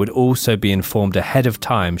 and they would also be informed ahead of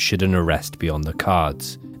time should an arrest be on the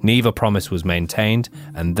cards. Neither promise was maintained,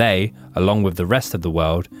 and they, along with the rest of the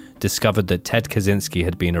world, discovered that Ted Kaczynski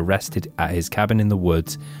had been arrested at his cabin in the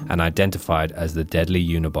woods and identified as the deadly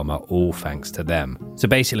Unabomber, all thanks to them. So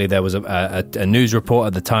basically there was a news report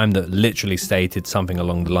at the time that literally stated something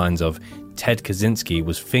along the lines of Ted Kaczynski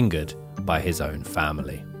was fingered by his own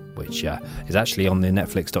family, which is actually on the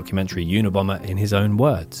Netflix documentary Unabomber in his own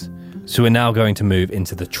words. So we're now going to move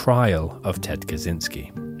into the trial of Ted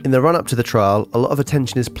Kaczynski. In the run-up to the trial, a lot of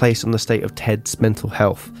attention is placed on the state of Ted's mental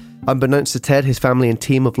health. Unbeknownst to Ted, his family and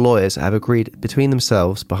team of lawyers have agreed between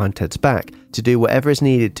themselves, behind Ted's back, to do whatever is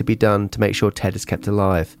needed to be done to make sure Ted is kept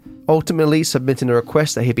alive. Ultimately submitting a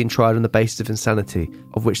request that he had been tried on the basis of insanity,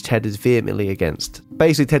 of which Ted is vehemently against.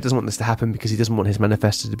 Basically, Ted doesn't want this to happen because he doesn't want his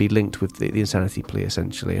manifesto to be linked with the insanity plea,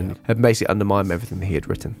 essentially, and basically undermine everything that he had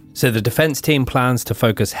written. So the defence team plans to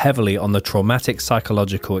focus heavily on the traumatic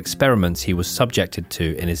psychological experiments he was subjected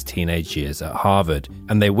to in his teenage years at Harvard,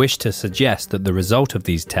 and they wish to suggest that the result of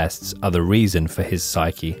these tests are the reason for his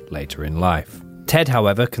psyche later in life. Ted,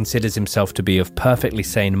 however, considers himself to be of perfectly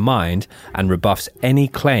sane mind and rebuffs any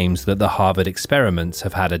claims that the Harvard experiments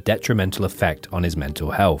have had a detrimental effect on his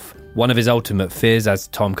mental health. One of his ultimate fears, as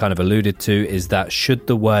Tom kind of alluded to, is that should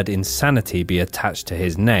the word insanity be attached to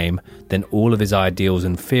his name, then all of his ideals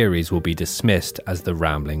and theories will be dismissed as the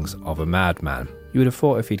ramblings of a madman. You would have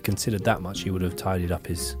thought if he'd considered that much, he would have tidied up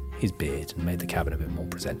his beard and made the cabin a bit more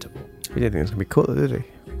presentable. He didn't think it was going to be cool, did he?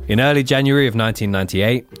 In early January of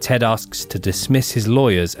 1998, Ted asks to dismiss his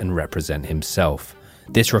lawyers and represent himself.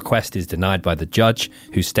 This request is denied by the judge,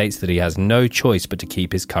 who states that he has no choice but to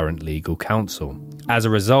keep his current legal counsel. As a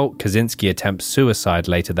result, Kaczynski attempts suicide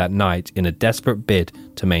later that night in a desperate bid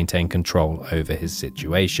to maintain control over his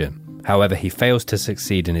situation. However, he fails to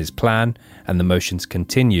succeed in his plan, and the motions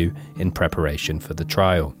continue in preparation for the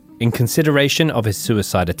trial. In consideration of his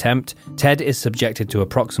suicide attempt, Ted is subjected to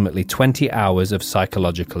approximately 20 hours of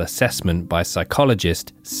psychological assessment by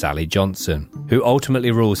psychologist Sally Johnson, who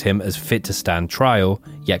ultimately rules him as fit to stand trial,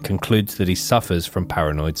 yet concludes that he suffers from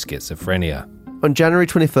paranoid schizophrenia. On January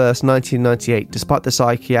 21st, 1998, despite the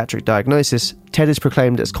psychiatric diagnosis, Ted is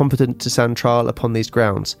proclaimed as competent to stand trial upon these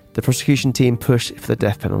grounds. The prosecution team pushed for the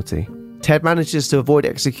death penalty. Ted manages to avoid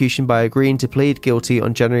execution by agreeing to plead guilty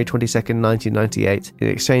on January 22nd, 1998, in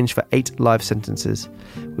exchange for 8 life sentences,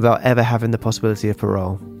 without ever having the possibility of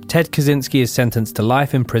parole. Ted Kaczynski is sentenced to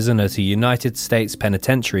life in prison at a United States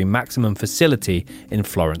Penitentiary maximum facility in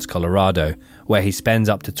Florence, Colorado, where he spends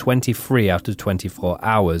up to 23 out of 24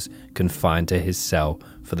 hours confined to his cell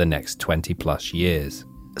for the next 20 plus years.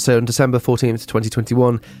 So on December 14th,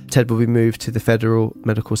 2021, Ted will be moved to the Federal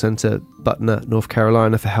Medical Center, Butner, North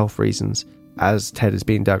Carolina, for health reasons, as Ted is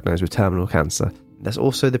being diagnosed with terminal cancer. That's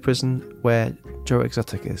also the prison where Joe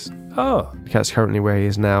Exotic is. Oh. That's currently where he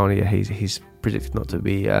is now, and he's predicted not to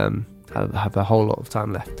be have a whole lot of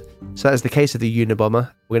time left. So that is the case of the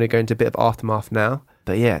Unabomber. We're going to go into a bit of aftermath now.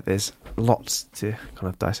 But yeah, there's lots to kind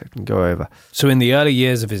of dissect and go over. So in the early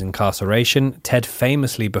years of his incarceration, Ted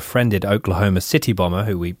famously befriended Oklahoma City bomber,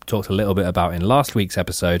 who we talked a little bit about in last week's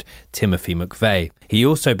episode, Timothy McVeigh. He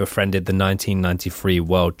also befriended the 1993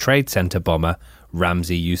 World Trade Center bomber,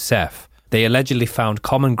 Ramzi Youssef. They allegedly found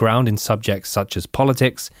common ground in subjects such as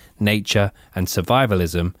politics, nature, and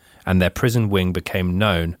survivalism, and their prison wing became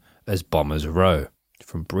known as Bombers Row.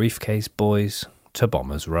 From Briefcase Boys to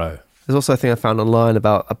Bombers Row. There's also a thing I found online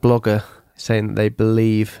about a blogger saying that they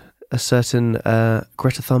believe a certain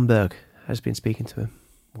Greta Thunberg has been speaking to him.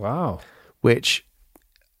 Wow. Which,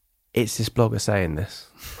 it's this blogger saying this.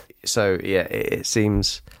 So, yeah, it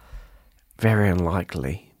seems very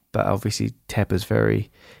unlikely. But obviously, Ted is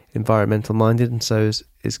very environmental minded, and so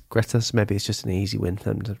is Greta. So maybe it's just an easy win for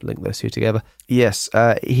them to link those two together. Yes,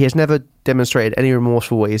 he has never demonstrated any remorse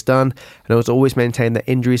for what he's done, and has always maintained that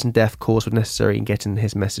injuries and death caused were necessary in getting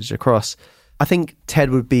his message across. I think Ted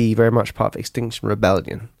would be very much part of Extinction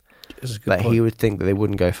Rebellion. Like, he would think that they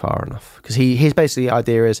wouldn't go far enough, because his basically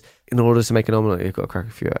idea is, in order to make an omelette, you've got to crack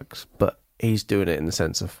a few eggs. But he's doing it in the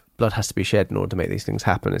sense of blood has to be shed in order to make these things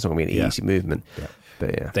happen. It's not going to be an easy movement. Yeah.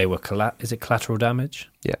 But yeah, they were is it collateral damage?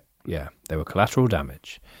 Yeah, they were collateral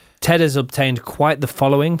damage. Ted has obtained quite the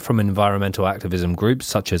following from environmental activism groups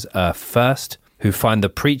such as Earth First, who find the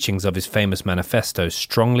preachings of his famous manifesto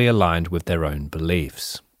strongly aligned with their own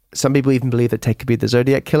beliefs. Some people even believe that Ted could be the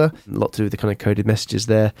Zodiac Killer. A lot to do with the kind of coded messages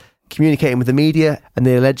there. Communicating with the media and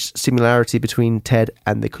the alleged similarity between Ted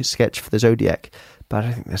and the sketch for the Zodiac. But I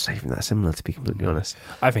don't think that's even that similar, to be completely honest.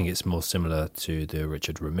 I think it's more similar to the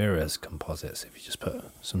Richard Ramirez composites, if you just put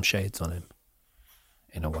some shades on him,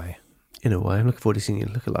 in a way. In a way. I'm looking forward to seeing you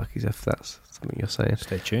lookalikes, if that's something you're saying.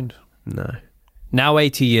 Stay tuned. No. Now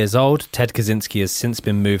 80 years old, Ted Kaczynski has since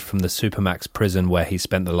been moved from the Supermax prison where he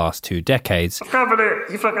spent the last 2 decades. You fucking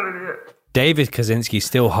idiot. David Kaczynski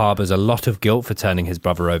still harbours a lot of guilt for turning his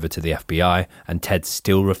brother over to the FBI, and Ted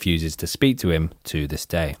still refuses to speak to him to this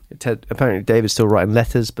day. Apparently David's still writing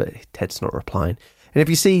letters, but Ted's not replying. And if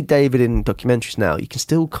you see David in documentaries now, you can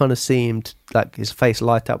still kind of see him, like, his face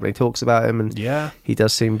light up when he talks about him, and he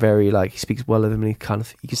does seem very, like, he speaks well of him, and you can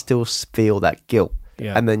still feel that guilt.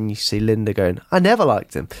 Yeah. And then you see Linda going, I never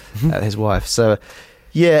liked him, his wife. So,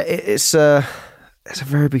 yeah, it's a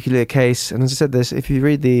very peculiar case. And as I said, if you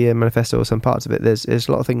read the manifesto or some parts of it, there's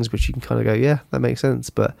a lot of things which you can kind of go, yeah, that makes sense.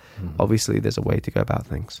 But obviously there's a way to go about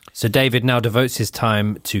things. So David now devotes his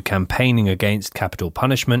time to campaigning against capital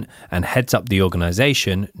punishment and heads up the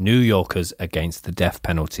organisation New Yorkers Against the Death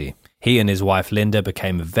Penalty. He and his wife Linda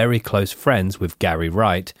became very close friends with Gary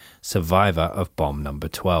Wright, survivor of bomb number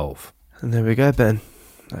 12. And there we go, Ben.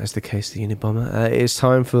 That is the case of the Unabomber. It is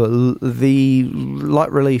time for the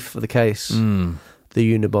light relief for the case.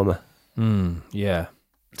 The Unabomber. Yeah.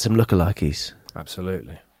 Some lookalikes.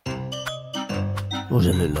 Absolutely. What does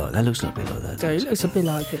it look like? That looks like a bit like that. Yeah, it looks a bit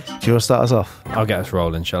like this. Do you want to start us off? I'll get us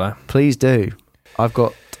rolling, shall I? Please do. I've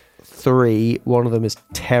got 3. One of them is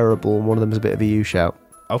terrible and one of them is a bit of a U-shout.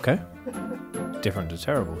 Okay. Different to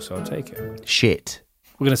terrible, so I'll take it. Shit.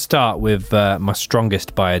 We're going to start with my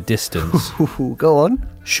strongest by a distance. Go on.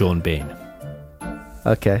 Sean Bean.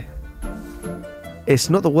 Okay. It's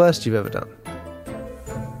not the worst you've ever done.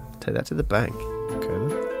 Take that to the bank. Okay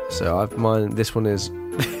then. So I've mine. This one is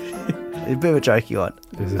a bit of a jokey one.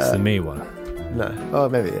 Is this the me one? No. Oh,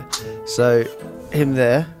 maybe yeah. So him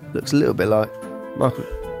there looks a little bit like Michael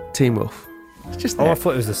Teen Wolf. It's just I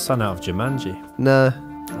thought it was the son out of Jumanji. No.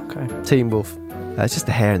 Okay. Teen Wolf. It's just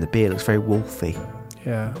the hair and the beard looks very wolfy.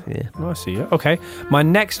 Yeah. Yeah. Oh, I see you. Okay. My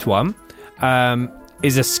next one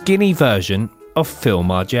is a skinny version of Phil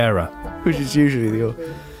Margera. Which is usually the...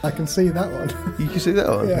 I can see that one. You can see that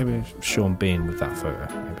one? Yeah. Maybe Sean Bean with that photo.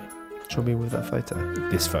 Maybe Show me with that photo.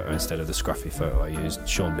 this photo instead of the scruffy photo I used.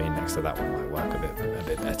 Sean Bean next to that one might work a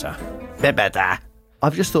bit better. Bit better.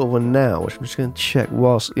 I've just thought of one now, which I'm just going to check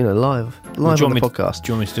whilst, live Do you on the want me podcast.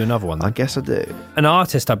 do you want me to do another one? I Then? guess I do. An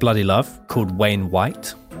artist I bloody love called Wayne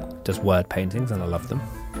White does word paintings and I love them.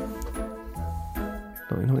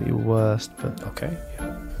 Not your worst, but... Okay.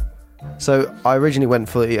 Yeah. So I originally went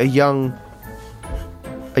for a young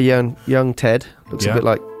Ted. Looks a bit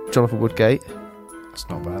like Jonathan Woodgate. It's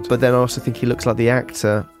not bad. But then I also think he looks like the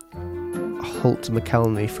actor Holt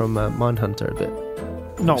McElhenney from Mindhunter a bit.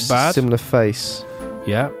 Not bad. Similar face.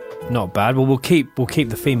 Yeah, not bad. Well, we'll keep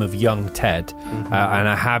the theme of young Ted, and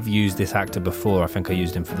I have used this actor before. I think I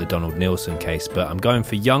used him for the Donald Nielsen case, but I'm going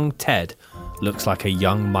for young Ted. Looks like a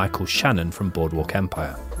young Michael Shannon from Boardwalk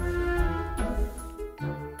Empire.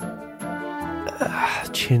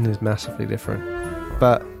 Chin is massively different,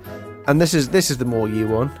 and this is the more you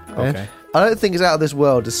one. Ben. Okay. I don't think it's out of this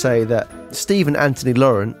world to say that Stephen Anthony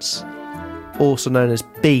Lawrence, also known as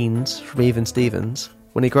Beans from Even Stevens,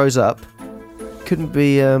 when he grows up, couldn't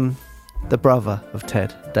be the brother of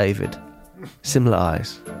Ted, David. Similar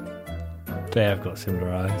eyes. They have got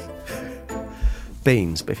similar eyes.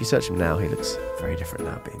 Beans, but if you search him now, he looks very different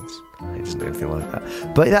now, Beans. He doesn't look anything like that.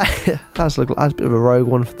 But that's a bit of a rogue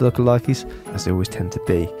one for the lookalikes, as they always tend to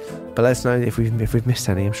be. But let us know if we've missed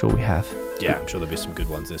any. I'm sure we have. Yeah, I'm sure there'll be some good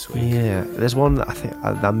ones this week. Yeah, there's one that I think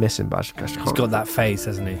I'm missing, but I just can't. He's got that face,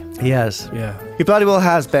 hasn't he? He has. Yeah. He bloody well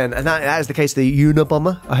has, Ben, and that is the case of the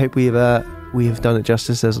Unabomber. I hope we have done it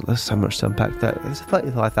justice. There's so much to unpack. That it's a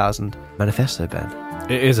 35,000 manifesto, Ben.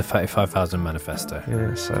 It is a 35,000 manifesto.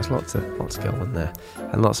 Yeah, so there's lots to go on there,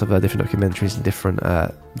 and lots of different documentaries and different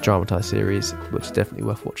dramatised series, which is definitely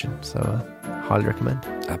worth watching. So highly recommend.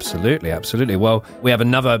 Absolutely. Well, we have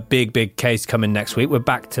another big case coming next week. We're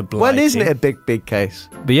back to Blighty. Well, isn't it a big case?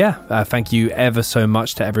 But yeah, thank you ever so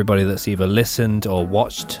much to everybody that's either listened or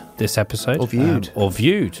watched this episode, or viewed,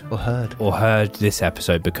 or heard this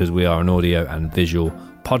episode, because we are an audio and visual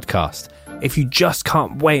podcast. If you just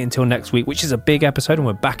can't wait until next week, which is a big episode and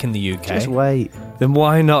we're back in the UK, just wait. Then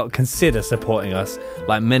why not consider supporting us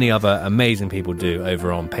like many other amazing people do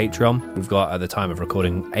over on Patreon. We've got, at the time of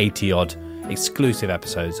recording, 80 odd exclusive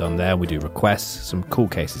episodes on there. We do requests, some cool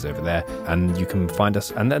cases over there, and you can find us,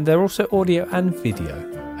 and then they're also audio and video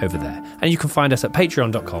over there. And you can find us at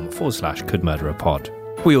patreon.com/couldmurderapod.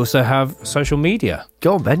 We also have social media.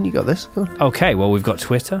 Go on, Ben, you got this. Go on. Okay, well, we've got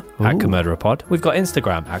Twitter at Could Murder a Pod. We've got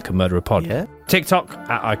Instagram at Could Murder a Pod. Yeah. TikTok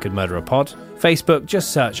at I Could Murder a Pod. Facebook,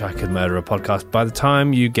 just search I Could Murder a Podcast. By the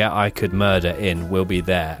time you get I Could Murder in, we'll be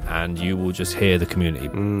there, and you will just hear the community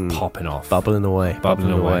popping off. Bubbling away.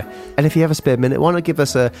 And And if you have a spare minute, why not give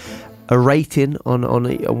us a rating on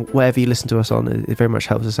wherever you listen to us on? It very much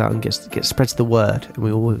helps us out and spreads the word. And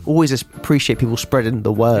we always appreciate people spreading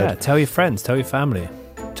the word. Yeah, tell your friends, tell your family,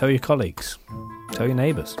 tell your colleagues, tell your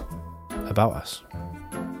neighbours about us.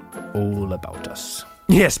 All about us.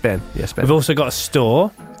 Yes, Ben. We've also got a store.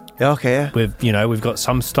 Okay, yeah. We've got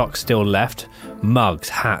some stock still left. Mugs,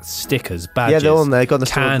 hats, stickers, badges. Yeah, they're on there. Got the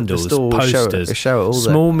candles, store, posters, show it all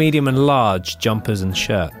small, there. medium and large jumpers and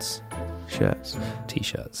shirts.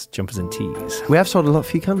 T-shirts, jumpers and tees. We have sold a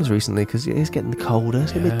few candles recently because it is getting colder.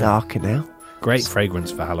 It's going to be darker now. Great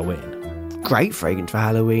fragrance for Halloween. Great fragrance for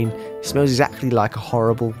Halloween. It smells exactly like a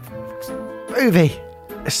horrible movie.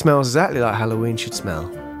 It smells exactly like Halloween should smell,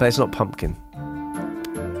 but it's not pumpkin.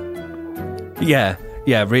 Yeah,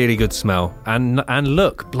 really good smell. And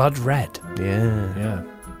look, blood red. Yeah.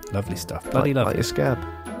 Lovely stuff. Bloody lovely. Like your scab.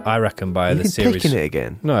 I reckon by You've the been series. picking it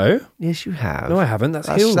again. No. Yes, you have. No, I haven't. That's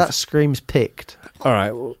healed. That screams picked. All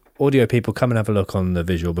right, audio people, come and have a look on the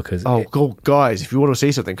visual because. God, guys, if you want to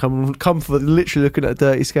see something, come for literally looking at a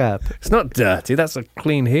dirty scab. It's not dirty. That's a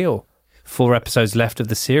clean heel. 4 episodes left of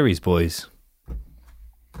the series, boys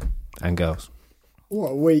and girls. What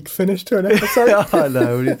a weak finish to an episode. I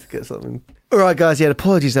know, we need to get something. All right, guys,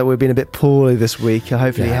 apologies that we've been a bit poorly this week.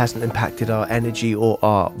 Hopefully it hasn't impacted our energy or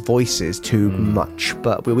our voices too much.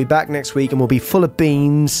 But we'll be back next week and we'll be full of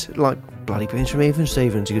beans, like bloody beans from Even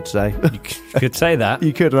Stevens, you could say. You could say that.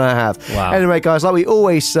 You could, and I have. Wow. Anyway, guys, like we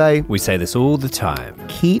always say... We say this all the time.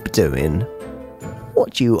 Keep doing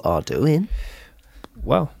what you are doing.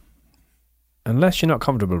 Well, unless you're not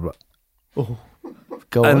comfortable...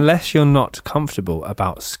 Go on. Unless you're not comfortable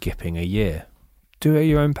about skipping a year, do it at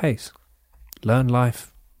your own pace. Learn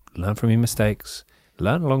life, learn from your mistakes,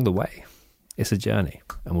 learn along the way. It's a journey,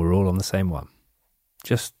 and we're all on the same one.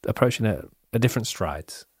 Just approaching it at different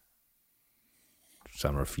strides.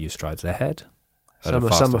 Some are a few strides ahead,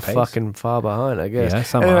 Some are fucking far behind, I guess. Yeah,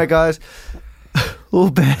 some anyway, are. guys, all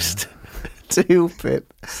best to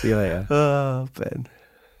Pip. See you later. Oh, Ben.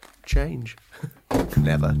 Change.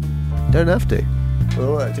 Never. Don't have to. We're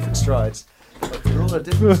all at different strides. We're all at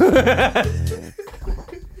different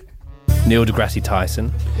Neil deGrasse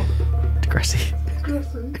Tyson. Degrassi.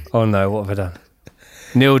 Oh no, what have I done?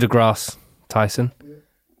 Neil deGrasse Tyson.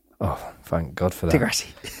 Oh, thank God for that. Degrassi.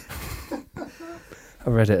 I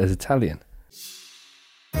read it as Italian.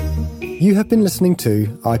 You have been listening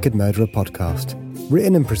to I Could Murder a Podcast.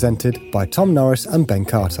 Written and presented by Tom Norris and Ben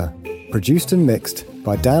Carter. Produced and mixed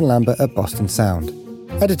by Dan Lambert at Boston Sound.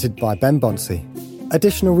 Edited by Ben Bonsi.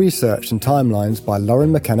 Additional research and timelines by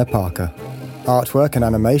Lauren McKenna Parker. Artwork and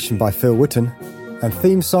animation by Phil Witten. And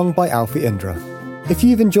theme song by Alfie Indra. If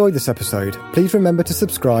you've enjoyed this episode, please remember to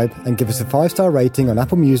subscribe and give us a 5-star rating on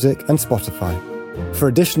Apple Music and Spotify. For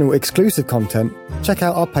additional exclusive content, check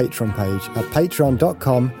out our Patreon page at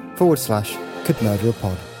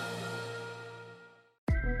patreon.com/couldmurderapod.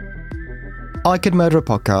 I Could Murder a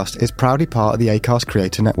Podcast is proudly part of the Acast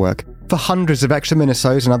Creator Network. For hundreds of extra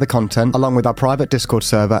minisodes and other content, along with our private Discord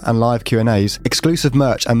server and live Q&As, exclusive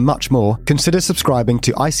merch and much more, consider subscribing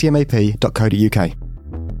to icmap.co.uk.